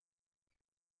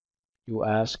 You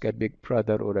ask a big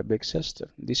brother or a big sister.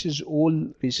 This is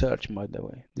all research, by the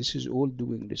way. This is all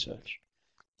doing research.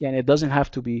 Yeah, and it doesn't have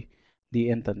to be the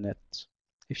internet.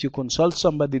 If you consult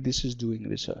somebody, this is doing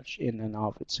research in and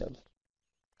of itself.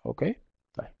 Okay?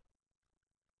 Bye.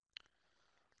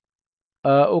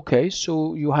 Okay,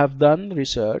 so you have done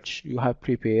research, you have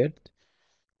prepared,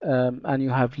 and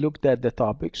you have looked at the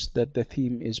topics that the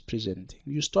theme is presenting.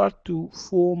 You start to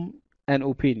form an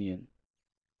opinion.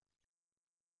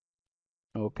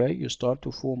 Okay, you start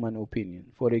to form an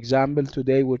opinion. For example,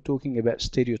 today we're talking about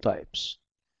stereotypes,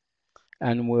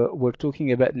 and we're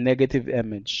talking about negative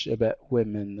image about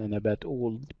women and about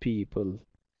old people,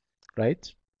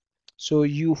 right? So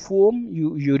you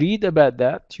read about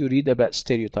that, you read about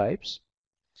stereotypes,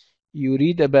 you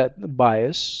read about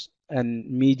bias and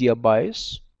media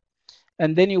bias,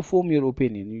 and then you form your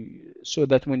opinion. So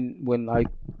that when I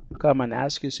come and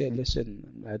ask you, say,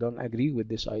 listen, I don't agree with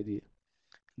this idea.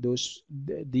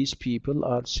 These people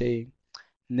are saying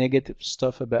negative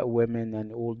stuff about women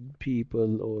and old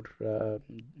people or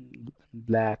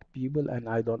black people, and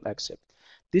I don't accept.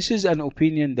 This is an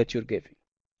opinion that you're giving.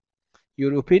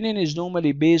 Your opinion is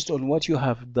normally based on what you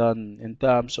have done in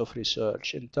terms of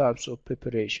research, in terms of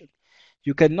preparation.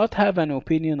 You cannot have an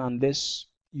opinion unless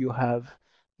you have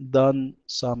done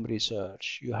some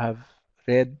research. You have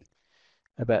read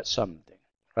about something,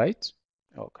 right?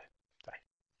 Okay. Right.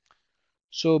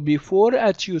 So before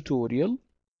a tutorial,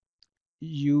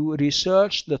 you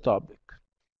research the topic.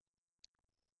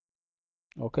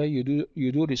 Okay, you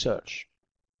do research.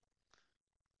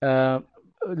 Uh,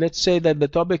 let's say that the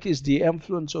topic is the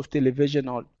influence of television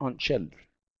on children.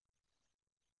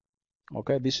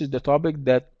 Okay, this is the topic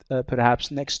that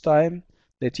perhaps next time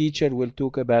the teacher will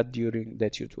talk about during the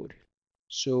tutorial.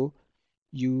 So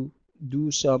you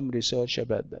do some research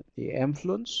about that. The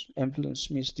influence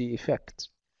means the effect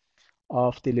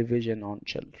of television on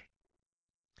children.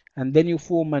 And then you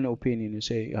form an opinion. You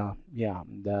say, yeah,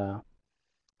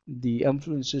 the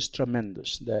influence is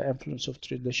tremendous. The influence of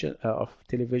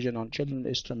television on children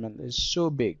is tremendous. It's so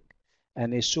big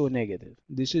and is so negative.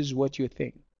 This is what you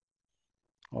think.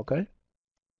 Okay?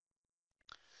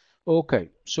 Okay,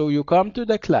 so you come to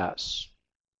the class.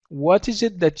 What is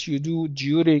it that you do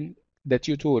during the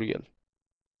tutorial?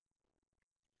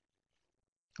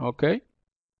 Okay,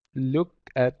 look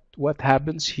at what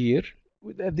happens here.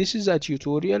 This is a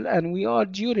tutorial and we are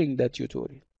during the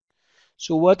tutorial.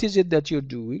 So what is it that you're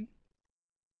doing?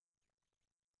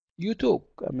 You talk.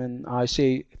 I mean, I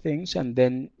say things and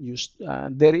then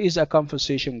there is a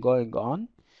conversation going on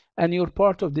and you're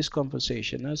part of this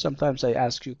conversation. And sometimes I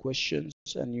ask you questions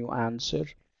and you answer.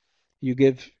 You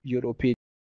give your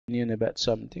opinion about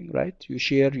something, right? You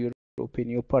share your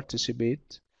opinion, you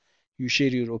participate, you share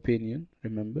your opinion,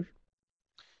 remember?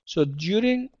 So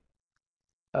during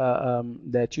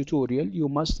the tutorial, you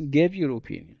must give your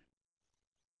opinion.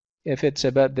 If it's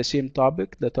about the same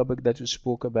topic, the topic that you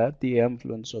spoke about, the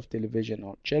influence of television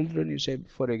on children, you say,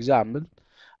 for example,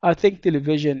 I think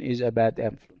television is a bad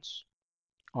influence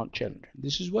on children.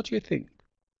 This is what you think,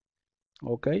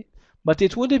 okay? But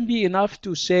it wouldn't be enough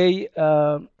to say,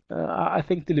 I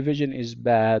think television is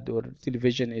bad or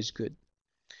television is good.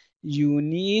 You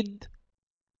need,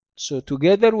 so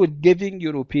together with giving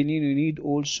your opinion, you need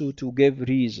also to give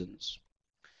reasons,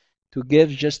 to give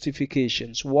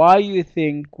justifications why you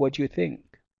think what you think.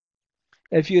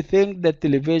 If you think that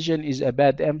television is a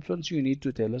bad influence, you need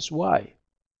to tell us why.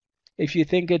 If you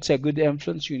think it's a good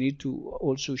influence, you need to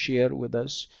also share with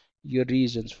us your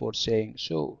reasons for saying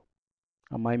so.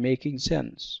 Am I making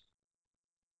sense?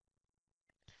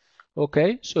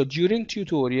 Okay, so during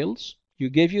tutorials, you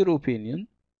give your opinion,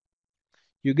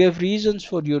 you give reasons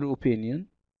for your opinion,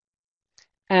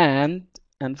 and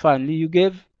finally you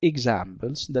give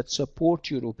examples that support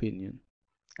your opinion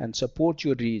and support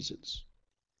your reasons.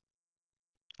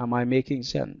 Am I making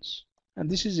sense? And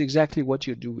this is exactly what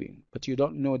you're doing, but you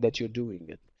don't know that you're doing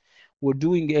it. We're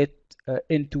doing it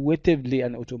intuitively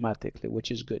and automatically,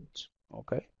 which is good.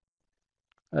 Okay.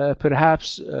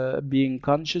 Perhaps being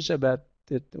conscious about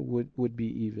it would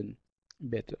be even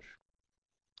better.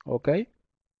 Okay.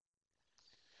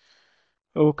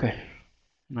 Okay.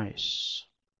 Nice.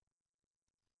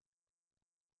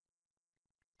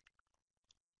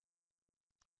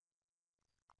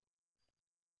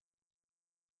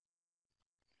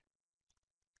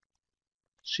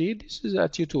 See, this is a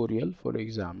tutorial, for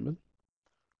example.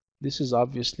 This is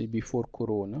obviously before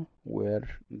Corona, where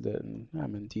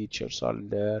teachers are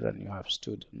there and you have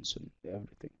students and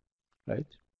everything, right?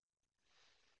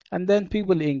 And then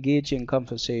people engage in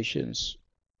conversations.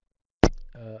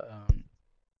 Uh, um,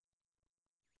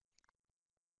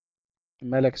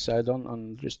 Malex, I don't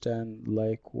understand,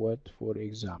 like what, for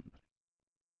example?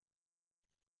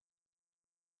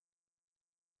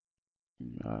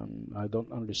 I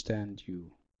don't understand you.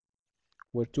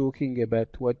 We're talking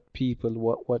about what people,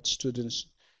 what students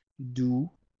do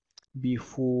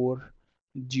before,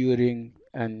 during,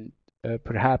 and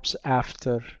perhaps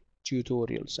after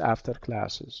tutorials, after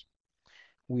classes.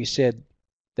 We said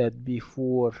that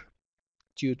before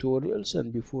tutorials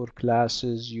and before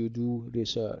classes, you do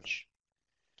research.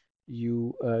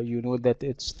 You know that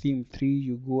it's theme 3,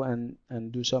 you go and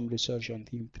do some research on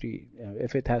theme 3.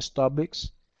 If it has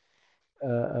topics,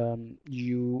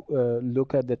 you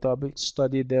look at the topics,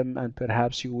 study them, and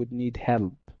perhaps you would need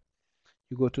help.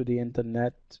 You go to the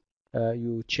internet,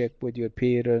 you check with your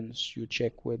parents, you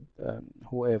check with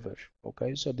whoever.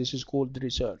 Okay, so this is called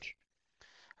research.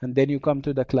 And then you come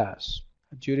to the class.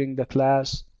 During the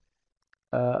class,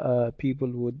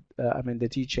 people would, the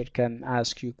teacher can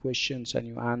ask you questions and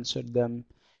you answer them.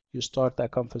 You start a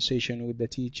conversation with the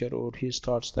teacher or he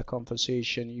starts the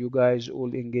conversation. You guys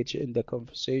all engage in the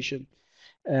conversation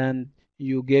and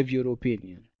you give your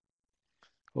opinion,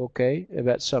 okay,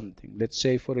 about something. Let's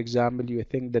say, for example, you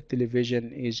think that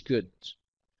television is good,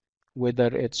 whether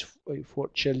it's for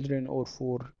children or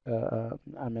for,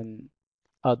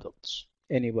 adults,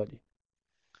 anybody.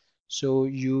 So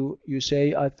you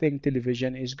say, I think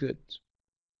television is good.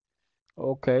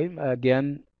 Okay,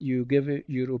 again, you give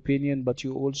your opinion, but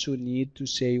you also need to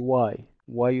say why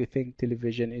you think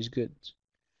television is good.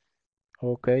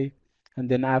 Okay, and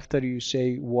then after you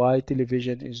say why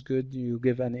television is good, you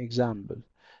give an example.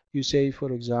 You say,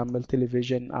 for example,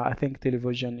 television, I think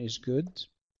television is good.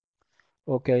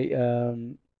 Okay,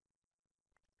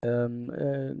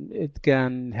 it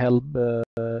can help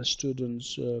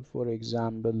students, for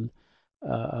example,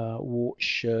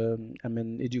 watch,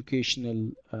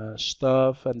 educational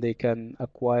stuff, and they can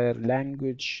acquire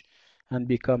language and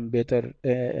become better,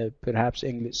 perhaps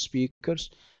English speakers.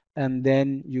 and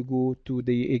then you go to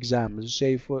the exams.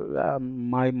 Say for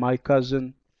my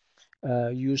cousin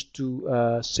used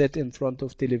to sit in front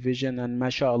of television, and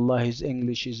mashallah, his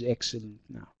English is excellent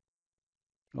now.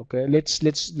 Okay,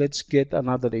 let's get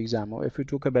another example. If we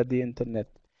talk about the internet,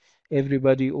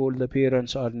 everybody, all the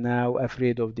parents are now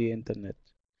afraid of the internet.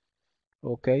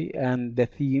 Okay, and the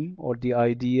theme or the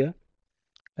idea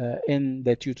in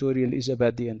the tutorial is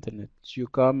about the internet. You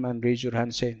come and raise your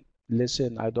hand saying,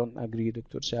 listen, I don't agree,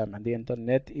 Dr. Sam, and the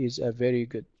internet is a very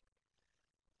good,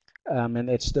 and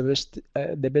it's the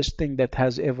best thing that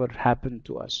has ever happened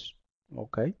to us.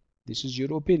 Okay, this is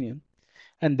your opinion,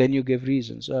 and then you give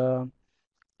reasons.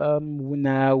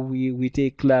 Now we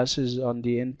take classes on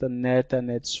the internet and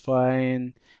it's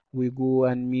fine. We go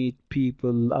and meet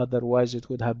people. Otherwise, it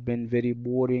would have been very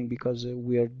boring because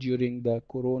we are during the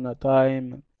Corona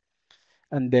time.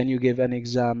 And then you give an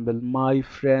example. My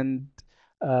friend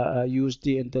used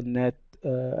the internet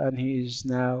and he is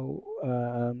now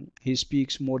he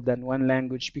speaks more than one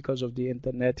language because of the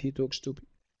internet. He talks to.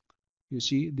 You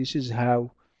see, this is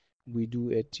how we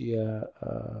do it, yeah,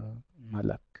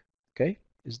 Malak. Okay,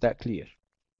 is that clear?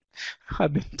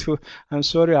 I've been to. I'm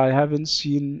sorry, I haven't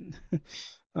seen.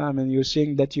 I mean, you're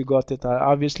saying that you got it.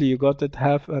 Obviously, you got it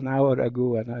half an hour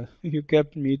ago, and you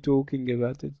kept me talking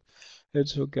about it.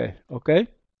 It's okay. Okay.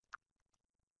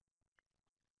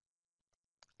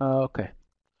 Okay.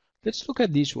 Let's look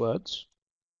at these words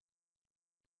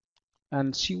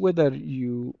and see whether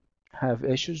you have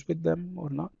issues with them or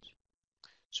not.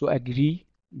 So, agree,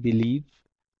 believe,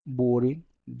 boring,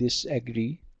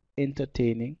 disagree,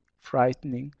 entertaining,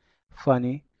 frightening,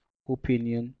 funny,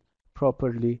 opinion,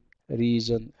 properly,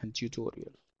 reason, and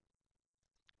tutorial.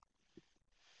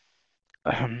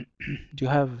 Do you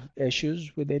have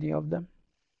issues with any of them?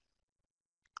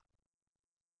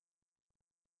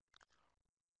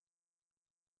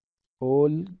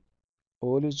 All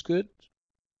all is good?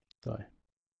 طيب.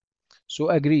 So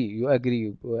agree, you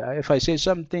agree. If I say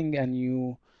something and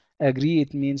you agree,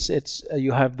 it means it's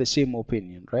you have the same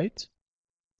opinion, right?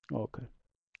 Okay.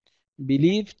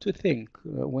 Believe to think.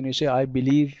 When you say I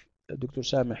believe Dr.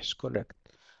 Sameh is correct,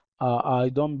 I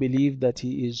don't believe that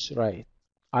he is right.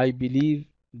 I believe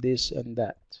this and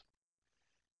that.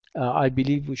 I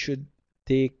believe we should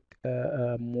take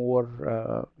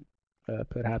more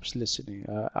perhaps listening.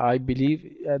 I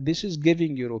believe this is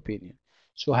giving your opinion.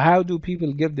 So how do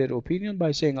people give their opinion?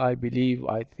 By saying I believe,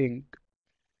 I think,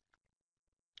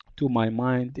 to my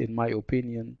mind, in my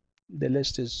opinion. The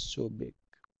list is so big.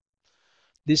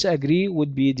 Disagree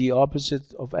would be the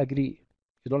opposite of agree.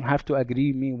 You don't have to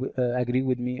agree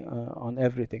with me on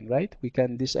everything, right? We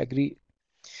can disagree.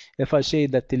 If I say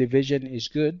that television is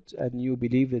good and you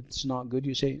believe it's not good,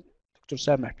 you say, Dr.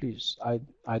 Sameh, please,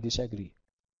 I disagree.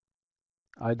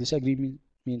 I disagree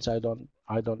means I don't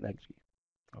agree.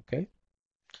 Okay?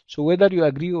 So whether you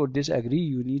agree or disagree,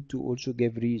 you need to also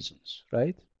give reasons,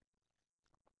 right?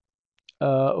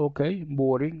 Okay,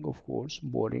 boring, of course,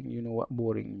 boring. You know what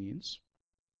boring means.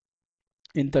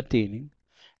 Entertaining.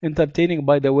 Entertaining,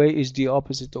 by the way, is the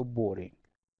opposite of boring.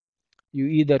 You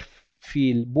either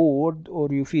feel bored or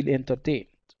you feel entertained.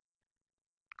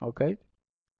 Okay?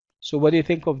 So what do you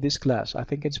think of this class? I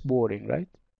think it's boring, right?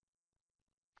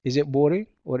 Is it boring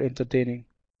or entertaining?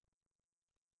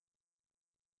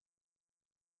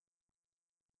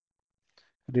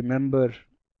 Remember,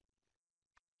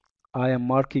 I am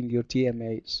marking your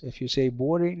TMAs. If you say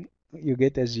boring, you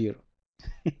get a 0.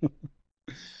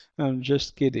 I'm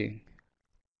just kidding.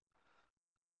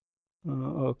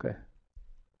 Okay.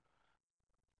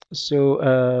 So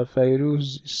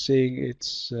Fairuz is saying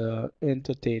it's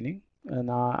entertaining,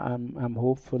 and I'm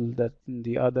hopeful that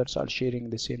the others are sharing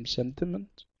the same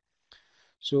sentiment.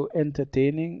 So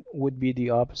entertaining would be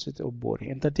the opposite of boring.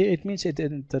 Entertain it means it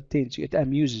entertains you, it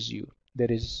amuses you.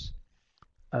 There is,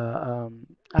 I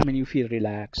mean, you feel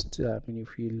relaxed. I mean, you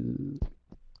feel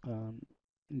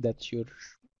that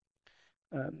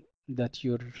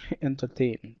you're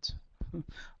entertained.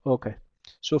 Okay.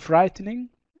 So frightening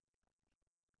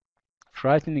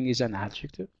is an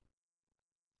adjective,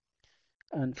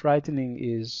 and uh,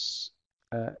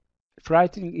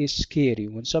 frightening is scary.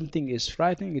 When something is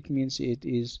frightening, it means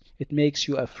it makes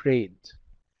you afraid,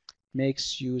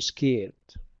 makes you scared.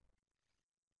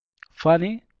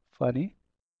 Funny.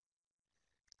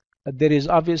 There is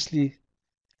obviously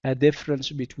a difference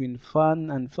between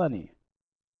fun and funny.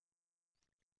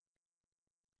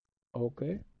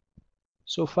 Okay.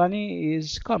 So funny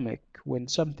is comic. When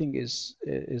something is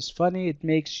funny, it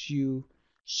makes you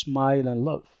smile and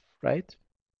laugh, right?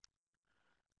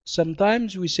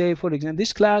 Sometimes we say, for example,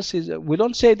 this class is, we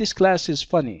don't say this class is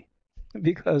funny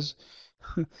because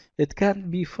It can't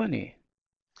be funny,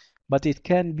 but it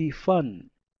can be fun.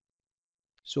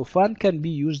 So fun can be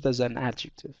used as an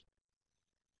adjective.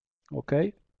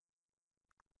 Okay?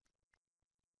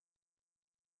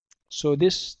 So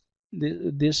this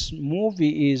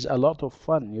movie is a lot of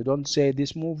fun. You don't say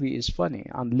this movie is funny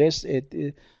unless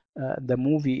the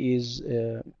movie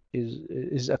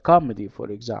is a comedy,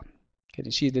 for example. Can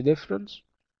you see the difference?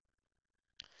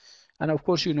 And of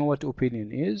course, you know what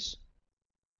opinion is.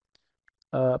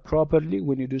 Properly,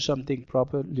 when you do something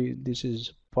properly, this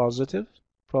is positive.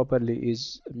 Properly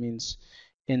is means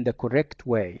in the correct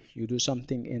way. You do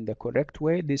something in the correct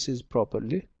way. This is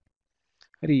properly.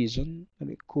 Reason,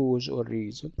 cause or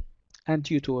reason. And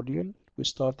tutorial, we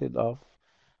started off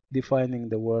defining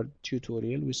the word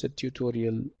tutorial. We said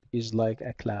tutorial is like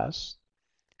a class.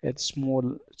 It's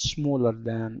smaller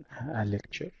than a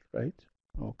lecture, right?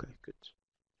 Okay, good.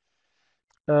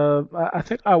 I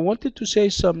think I wanted to say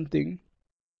something.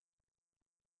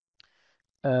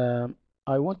 Um,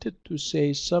 I wanted to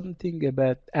say something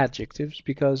about adjectives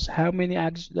because how many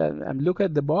adjectives? Look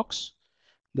at the box,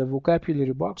 the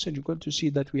vocabulary box, and you're going to see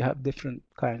that we have different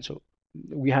kinds of,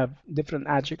 we have different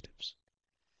adjectives.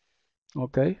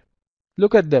 Okay,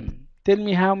 look at them. Tell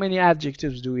me how many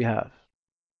adjectives do we have?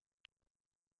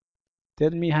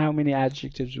 Tell me how many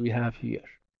adjectives we have here.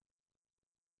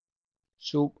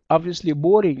 So obviously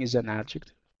boring is an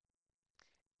adjective,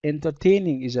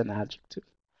 entertaining is an adjective,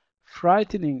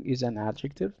 frightening is an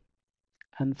adjective,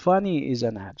 and funny is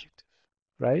an adjective,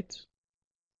 right?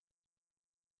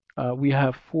 We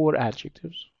have four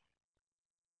adjectives.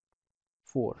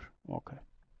 Four. Okay.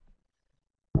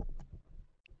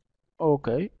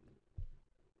 Okay.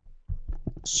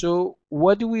 So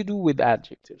what do we do with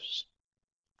adjectives?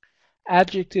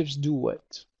 Adjectives do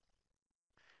what?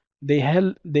 They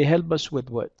help us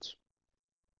with what?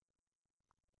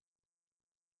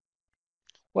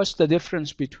 What's the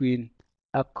difference between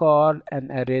a car and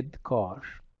a red car?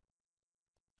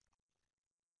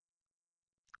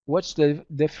 What's the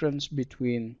difference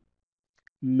between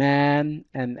man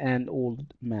and an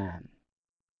old man?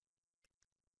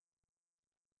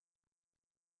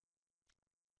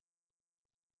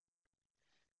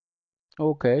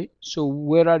 Okay, so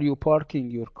where are you parking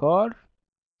your car?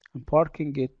 I'm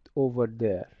parking it over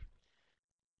there.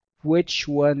 Which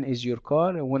one is your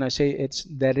car? And when I say it's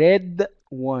the red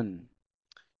one.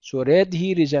 So red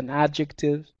here is an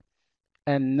adjective,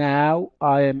 and now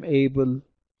I am able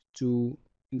to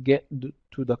get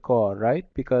to the car, right?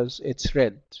 Because it's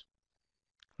red,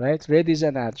 right? Red is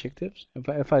an adjective.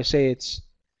 If I say it's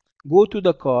go to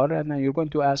the car, and then you're going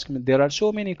to ask me, there are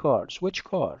so many cars. Which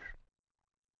car?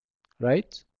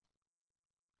 Right?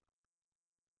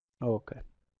 Okay.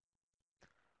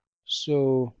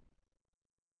 So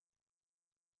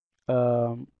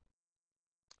um,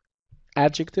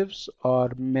 adjectives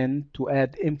are meant to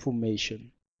add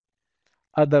information.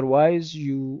 Otherwise,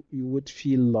 you would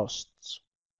feel lost.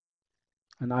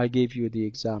 And I gave you the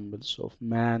examples of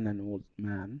man and old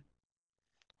man.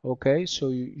 Okay, so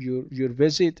you're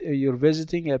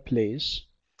visiting a place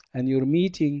and you're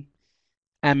meeting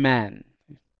a man.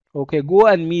 Okay, go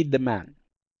and meet the man.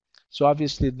 So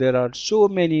obviously there are so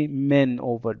many men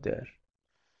over there.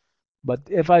 But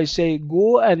if I say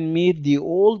go and meet the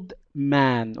old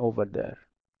man over there,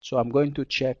 so I'm going to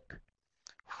check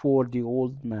for the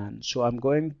old man. So I'm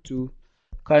going to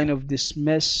kind of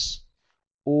dismiss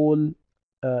all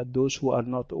those who are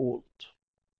not old,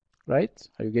 right?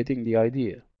 Are you getting the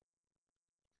idea?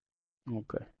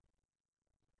 Okay.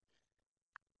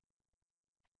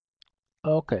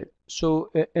 Okay.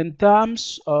 So in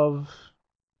terms of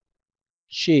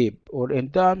shape or in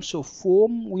terms of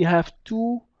form, we have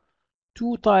two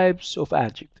types of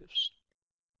adjectives.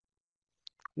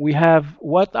 We have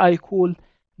what I call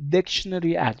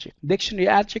dictionary adjectives. Dictionary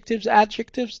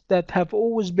adjectives that have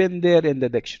always been there in the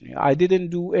dictionary. I didn't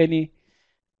do any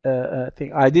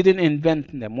thing. I didn't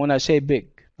invent them. When I say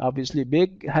big, obviously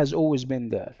big has always been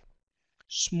there.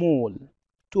 Small,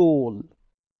 tall,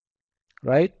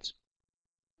 right?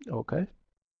 Okay.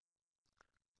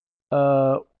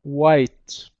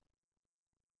 White.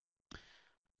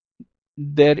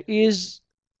 There is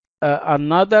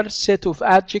another set of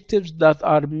adjectives that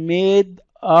are made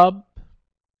up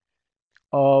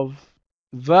of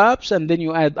verbs and then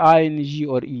you add ing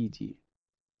or ed.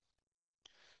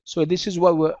 So this is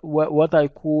what I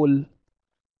call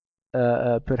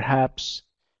perhaps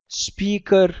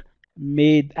speaker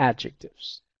made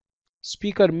adjectives.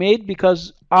 Speaker made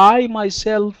because I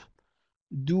myself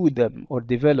do them or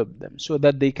develop them so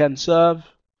that they can serve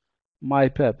my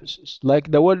purposes.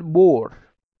 Like the word bore.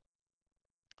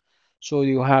 So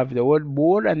you have the word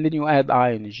bore and then you add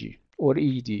ing. or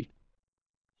ed.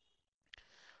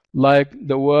 Like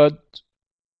the word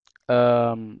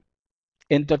um,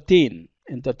 entertain.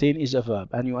 Entertain is a verb,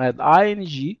 and you add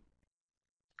ing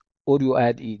or you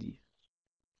add ed.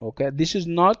 Okay, this is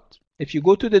not, if you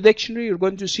go to the dictionary, you're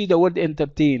going to see the word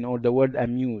entertain or the word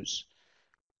amuse.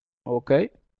 Okay,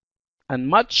 and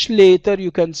much later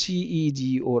you can see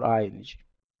ed or ing.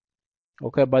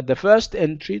 Okay, but the first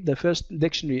entry, the first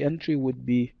dictionary entry would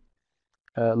be,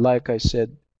 like I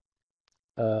said,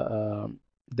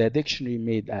 the dictionary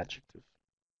made adjective.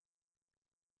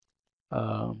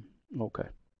 Um, okay,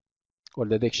 or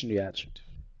the dictionary adjective.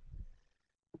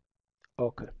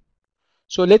 Okay,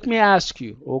 so let me ask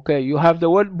you, okay, you have the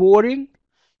word boring,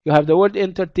 you have the word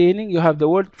entertaining, you have the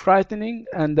word frightening,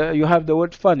 and you have the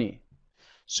word funny.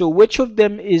 So which of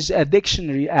them is a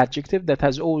dictionary adjective that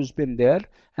has always been there,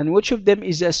 and which of them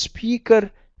is a speaker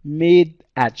made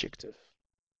adjective?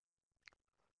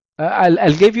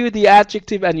 I'll give you the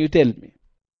adjective and you tell me.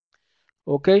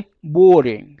 Okay,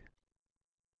 boring,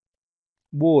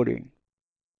 boring.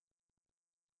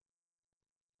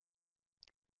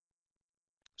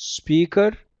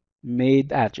 Speaker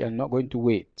made adjective. I'm not going to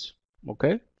wait.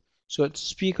 Okay, so it's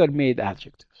speaker made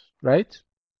adjective, right?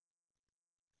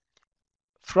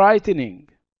 Frightening.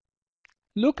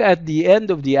 Look at the end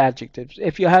of the adjectives.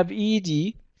 If you have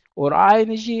ed or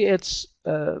ing, it's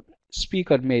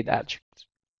speaker made adjective,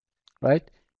 right?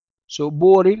 So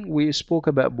boring, we spoke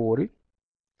about boring.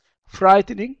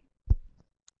 Frightening,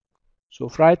 so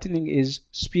frightening is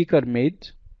speaker made,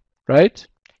 right?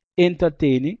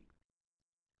 Entertaining,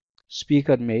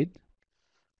 speaker made.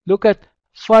 Look at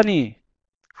funny,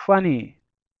 funny.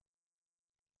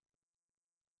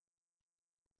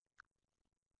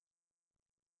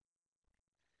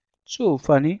 So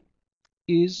funny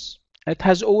is, it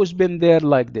has always been there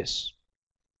like this.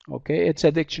 Okay, it's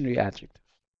a dictionary adjective.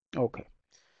 Okay.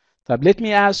 So let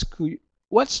me ask you,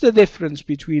 what's the difference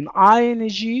between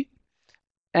ing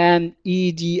and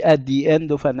ed at the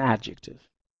end of an adjective?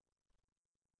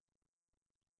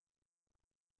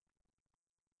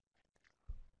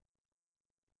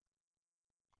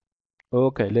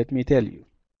 Okay, let me tell you.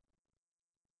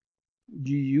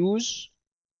 You use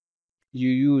you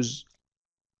use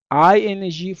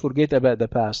ing, forget about the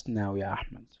past now, ya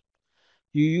Ahmed.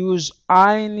 You use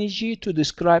ing to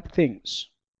describe things,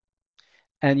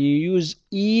 and you use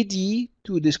ed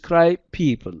to describe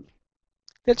people.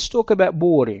 Let's talk about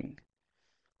boring.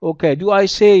 Okay, do I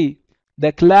say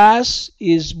the class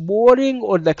is boring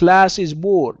or the class is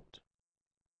bored?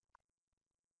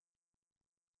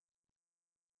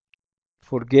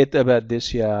 Forget about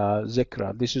this, ya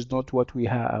Zikra. This is not what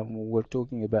we're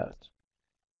talking about.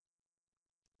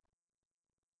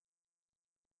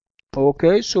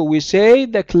 Okay, so we say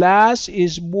the class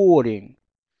is boring.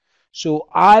 So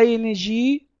ing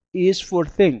is for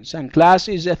things, and class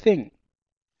is a thing.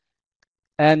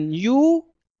 And you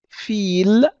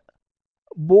feel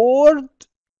bored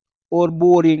or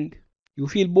boring? You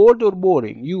feel bored or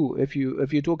boring? You, if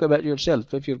you talk about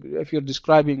yourself, if you're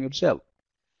describing yourself,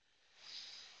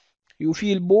 you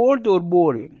feel bored or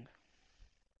boring?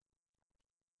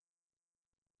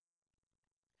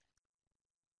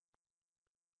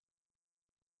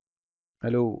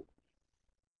 Hello.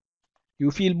 You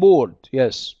feel bored.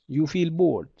 Yes, you feel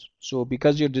bored. So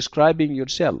because you're describing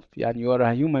yourself and you are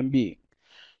a human being.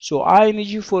 So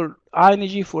ing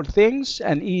for things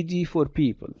and ed for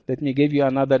people. Let me give you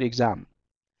another example.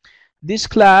 This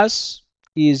class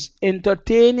is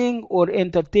entertaining or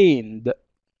entertained.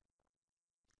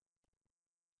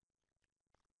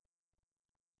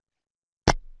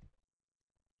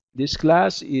 This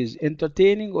class is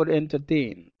entertaining or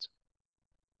entertained.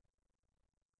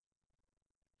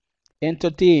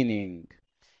 Entertaining.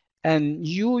 And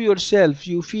you yourself,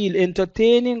 you feel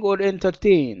entertaining or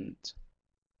entertained?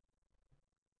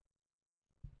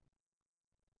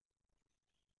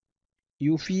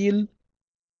 You feel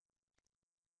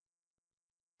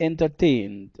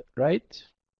entertained, right?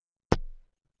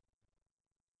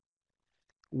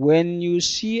 When you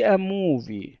see a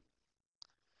movie,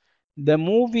 the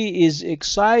movie is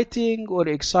exciting or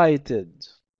excited?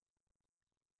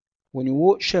 When you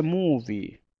watch a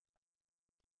movie,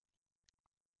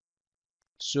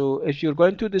 so if you're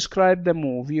going to describe the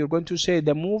movie, you're going to say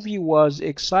the movie was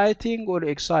exciting or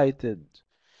excited.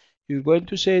 You're going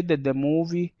to say that the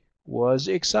movie was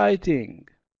exciting,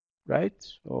 right?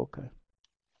 Okay.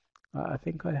 I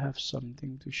think I have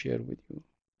something to share with you.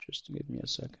 Just give me a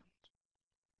second.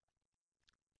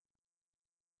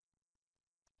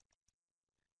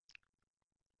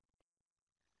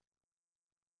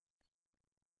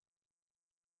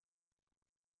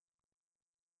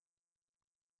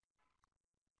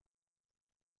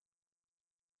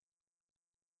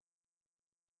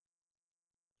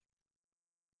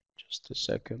 Just a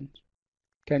second.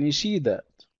 Can you see that?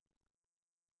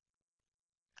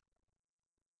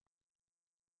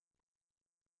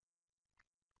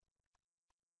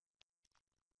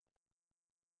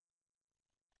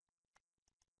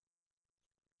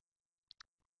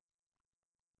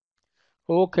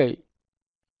 Okay.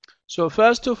 So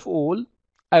first of all,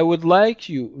 I would like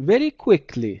you very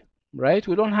quickly, right?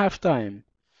 We don't have time.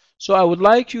 So I would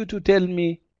like you to tell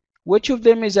me which of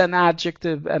them is an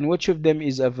adjective and which of them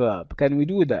is a verb. Can we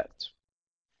do that?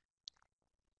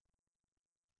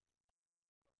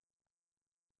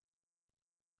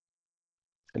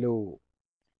 Hello.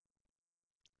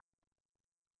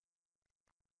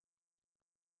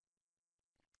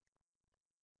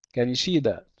 Can you see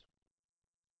that?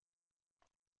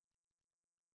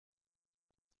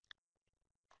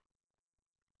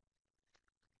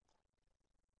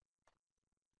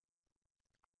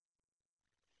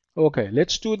 Okay,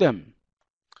 let's do them.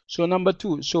 So number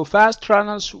two, so fast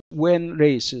runners win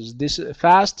races. This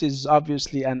fast is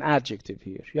obviously an adjective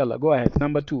here. Yalla, go ahead.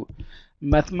 Number two,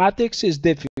 mathematics is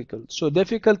difficult. So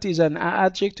difficult is an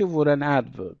adjective or an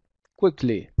adverb?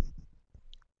 Quickly.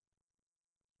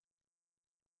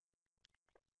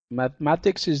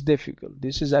 Mathematics is difficult.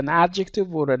 This is an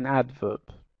adjective or an adverb?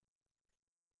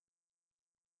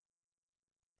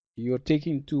 You're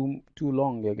taking too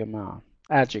long, ya jamaa.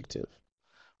 Adjective.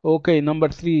 Okay, number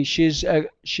three, she's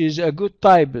a good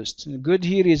typist. Good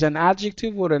here is an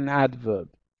adjective or an adverb?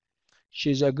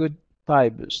 She's a good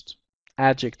typist.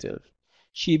 Adjective.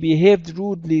 She behaved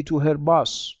rudely to her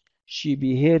boss. She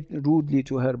behaved rudely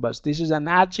to her boss. This is an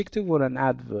adjective or an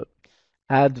adverb?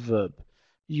 Adverb.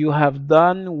 You have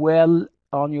done well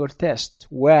on your test.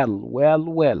 Well, well,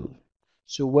 well.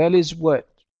 So well is what?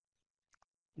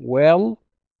 Well,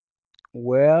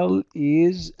 well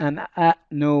is an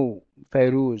no,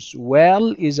 Fairuz.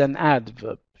 Well is an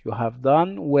adverb. You have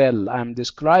done well. I'm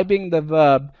describing the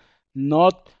verb,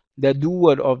 not the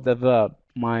doer of the verb,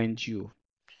 mind you.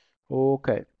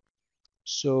 Okay.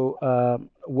 So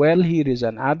well here is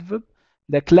an adverb.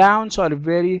 The clowns are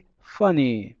very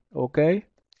funny. Okay.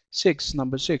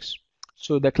 Number six.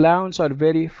 So the clowns are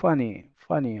very funny.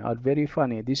 Are very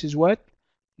funny. This is what?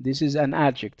 This is an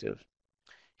adjective.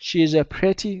 She is a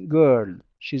pretty girl.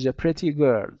 She's a pretty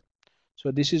girl.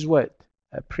 So this is what?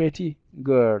 A pretty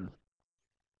girl.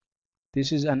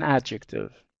 This is an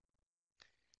adjective.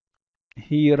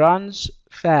 He runs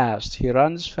fast. He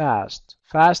runs fast.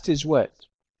 Fast is what?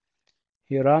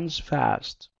 He runs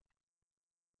fast.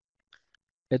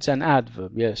 It's an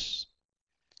adverb, yes.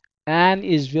 Anne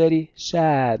is very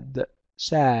sad.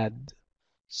 Sad.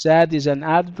 Sad is an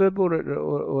adverb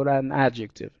or an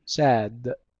adjective?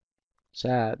 Sad.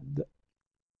 Sad.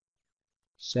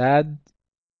 Sad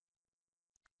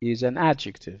is an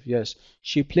adjective, yes.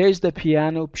 She plays the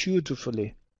piano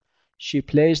beautifully. She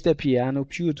plays the piano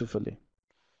beautifully.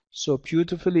 So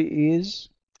beautifully is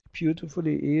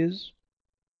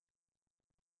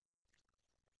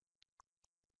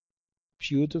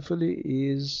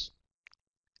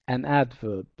an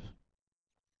adverb.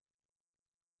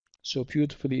 So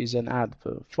beautifully is an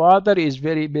adverb. Father is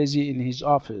very busy in his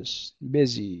office.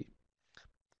 Busy.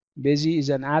 Busy is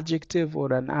an adjective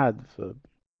or an adverb?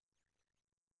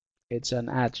 It's an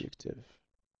adjective.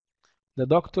 The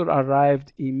doctor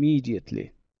arrived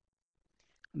immediately.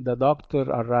 The doctor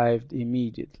arrived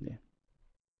immediately.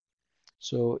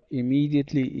 So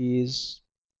immediately is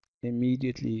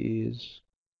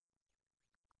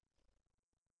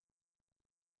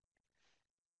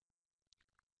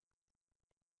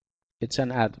it's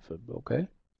an adverb. Okay.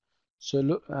 So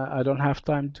look, I don't have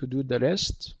time to do the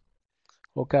rest.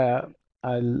 Okay,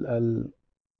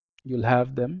 you'll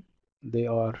have them. They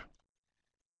are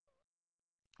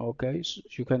okay. So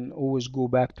you can always go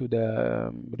back to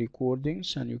the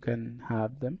recordings and you can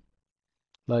have them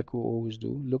like we always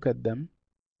do. Look at them.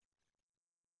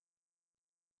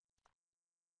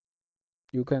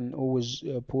 You can always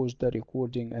pause the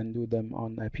recording and do them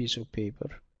on a piece of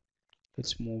paper.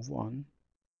 Let's move on.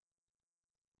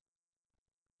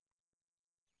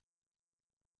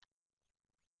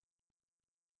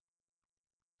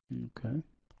 Okay.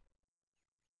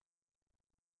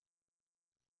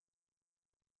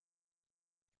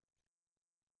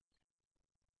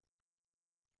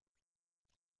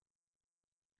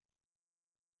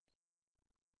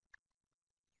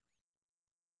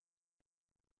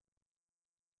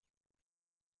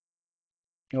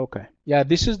 Okay. Yeah,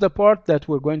 this is the part that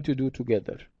we're going to do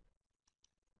together.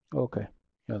 Okay.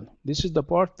 Yeah. This is the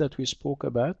part that we spoke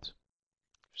about.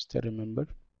 Still remember?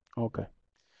 Okay.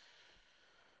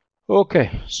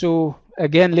 Okay. So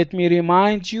again, let me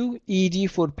remind you,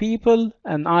 ed for people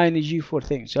and ing for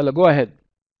things. Yalla, go ahead.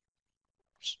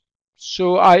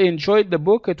 So I enjoyed the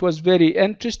book. It was very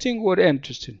interesting or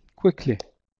interesting? Quickly.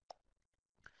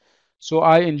 So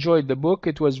I enjoyed the book.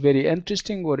 It was very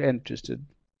interesting or interested?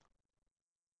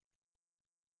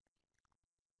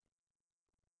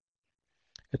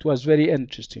 It was very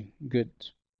interesting. Good.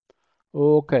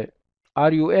 Okay.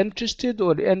 Are you interested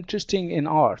or interesting in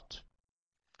art?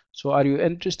 So are you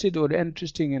interested or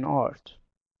interesting in art?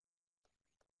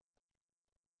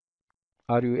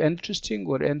 Are you interesting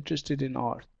or interested in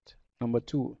art? Number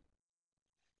two.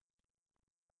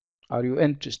 Are you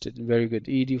interested? Very good.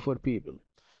 ED for people.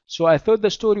 So I thought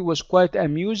the story was quite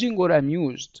amusing or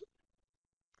amused.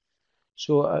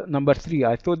 So number three,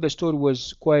 I thought the story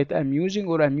was quite amusing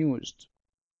or amused.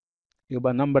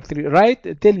 But number three,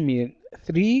 write, tell me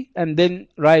three and then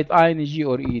write ing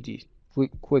or ed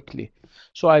quickly.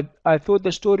 So I thought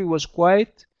the story was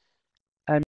quite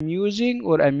amusing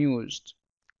or amused.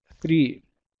 Three,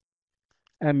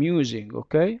 amusing,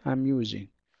 okay, amusing.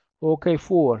 Okay,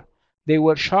 four, they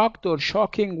were shocked or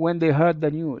shocking when they heard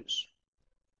the news.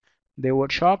 They were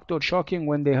shocked or shocking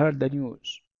when they heard the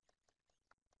news.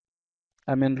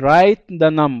 I mean, write the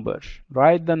number.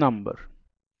 Write the number.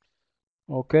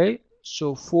 Okay,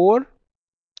 so four.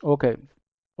 Okay,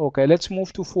 okay, let's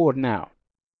move to four now.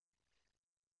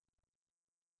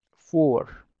 Four.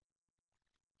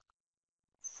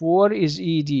 Four is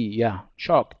ed, yeah,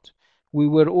 shocked. We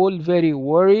were all very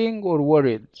worrying or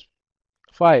worried.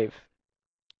 Five.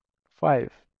 Five.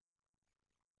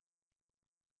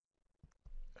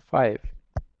 Five.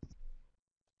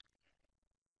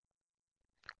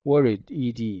 Worried,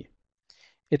 ed.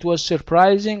 It was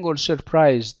surprising or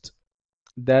surprised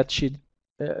that she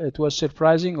it was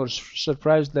surprising or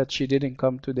surprised that she didn't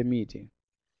come to the meeting.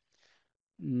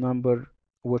 Number,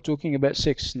 we're talking about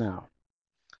six now.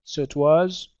 So it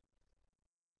was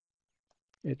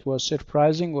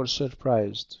surprising or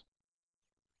surprised.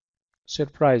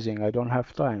 Surprising, I don't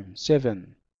have time.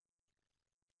 Seven,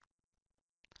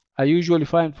 I usually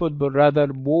find football rather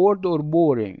bored or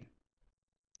boring.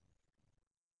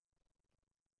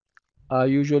 I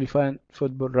usually find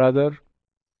football rather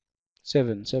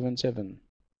seven.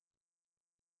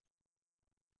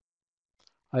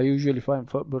 I usually find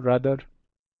football rather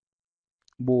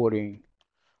boring.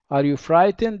 Are you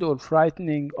frightened or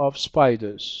frightening of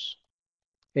spiders?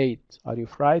 8. Are you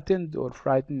frightened or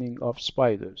frightening of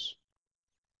spiders?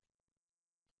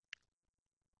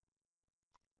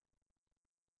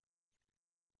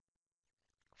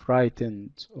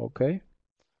 Frightened, okay?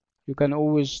 You can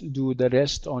always do the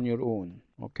rest on your own,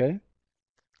 okay?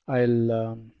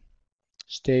 I'll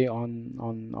stay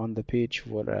on the page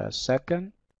for a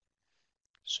second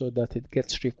so that it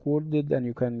gets recorded and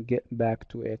you can get back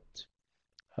to it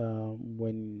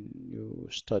when you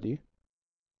study.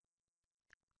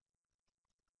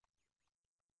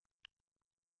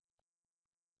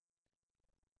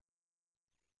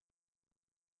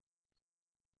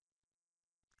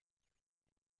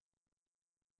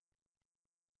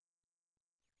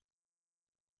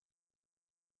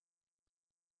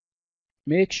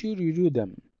 Make sure you do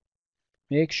them.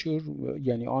 Make sure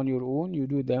يعني on your own you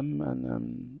do them,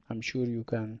 and I'm sure you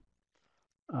can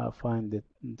find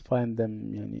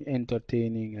them يعني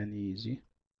entertaining and easy.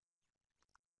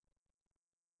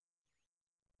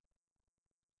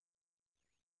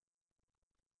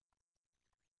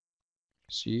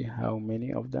 See how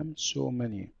many of them? So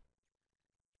many.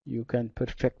 You can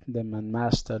perfect them and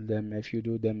master them if you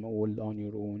do them all on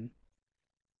your own.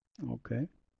 Okay.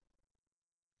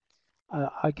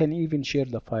 I can even share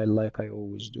the file like I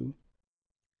always do.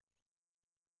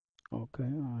 Okay,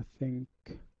 I think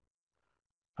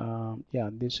yeah,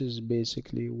 this is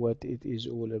basically what it is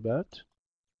all about.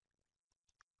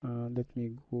 Let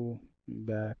me go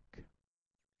back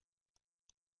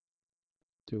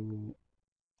to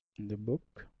the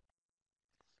book.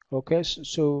 Okay,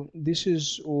 so this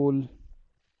is all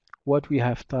what we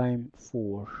have time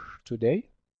for today.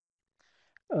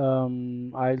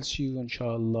 I'll see you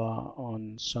inshallah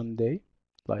on Sunday,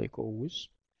 like always.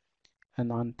 And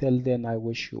until then, I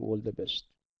wish you all the best.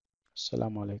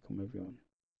 Assalamu alaikum, everyone.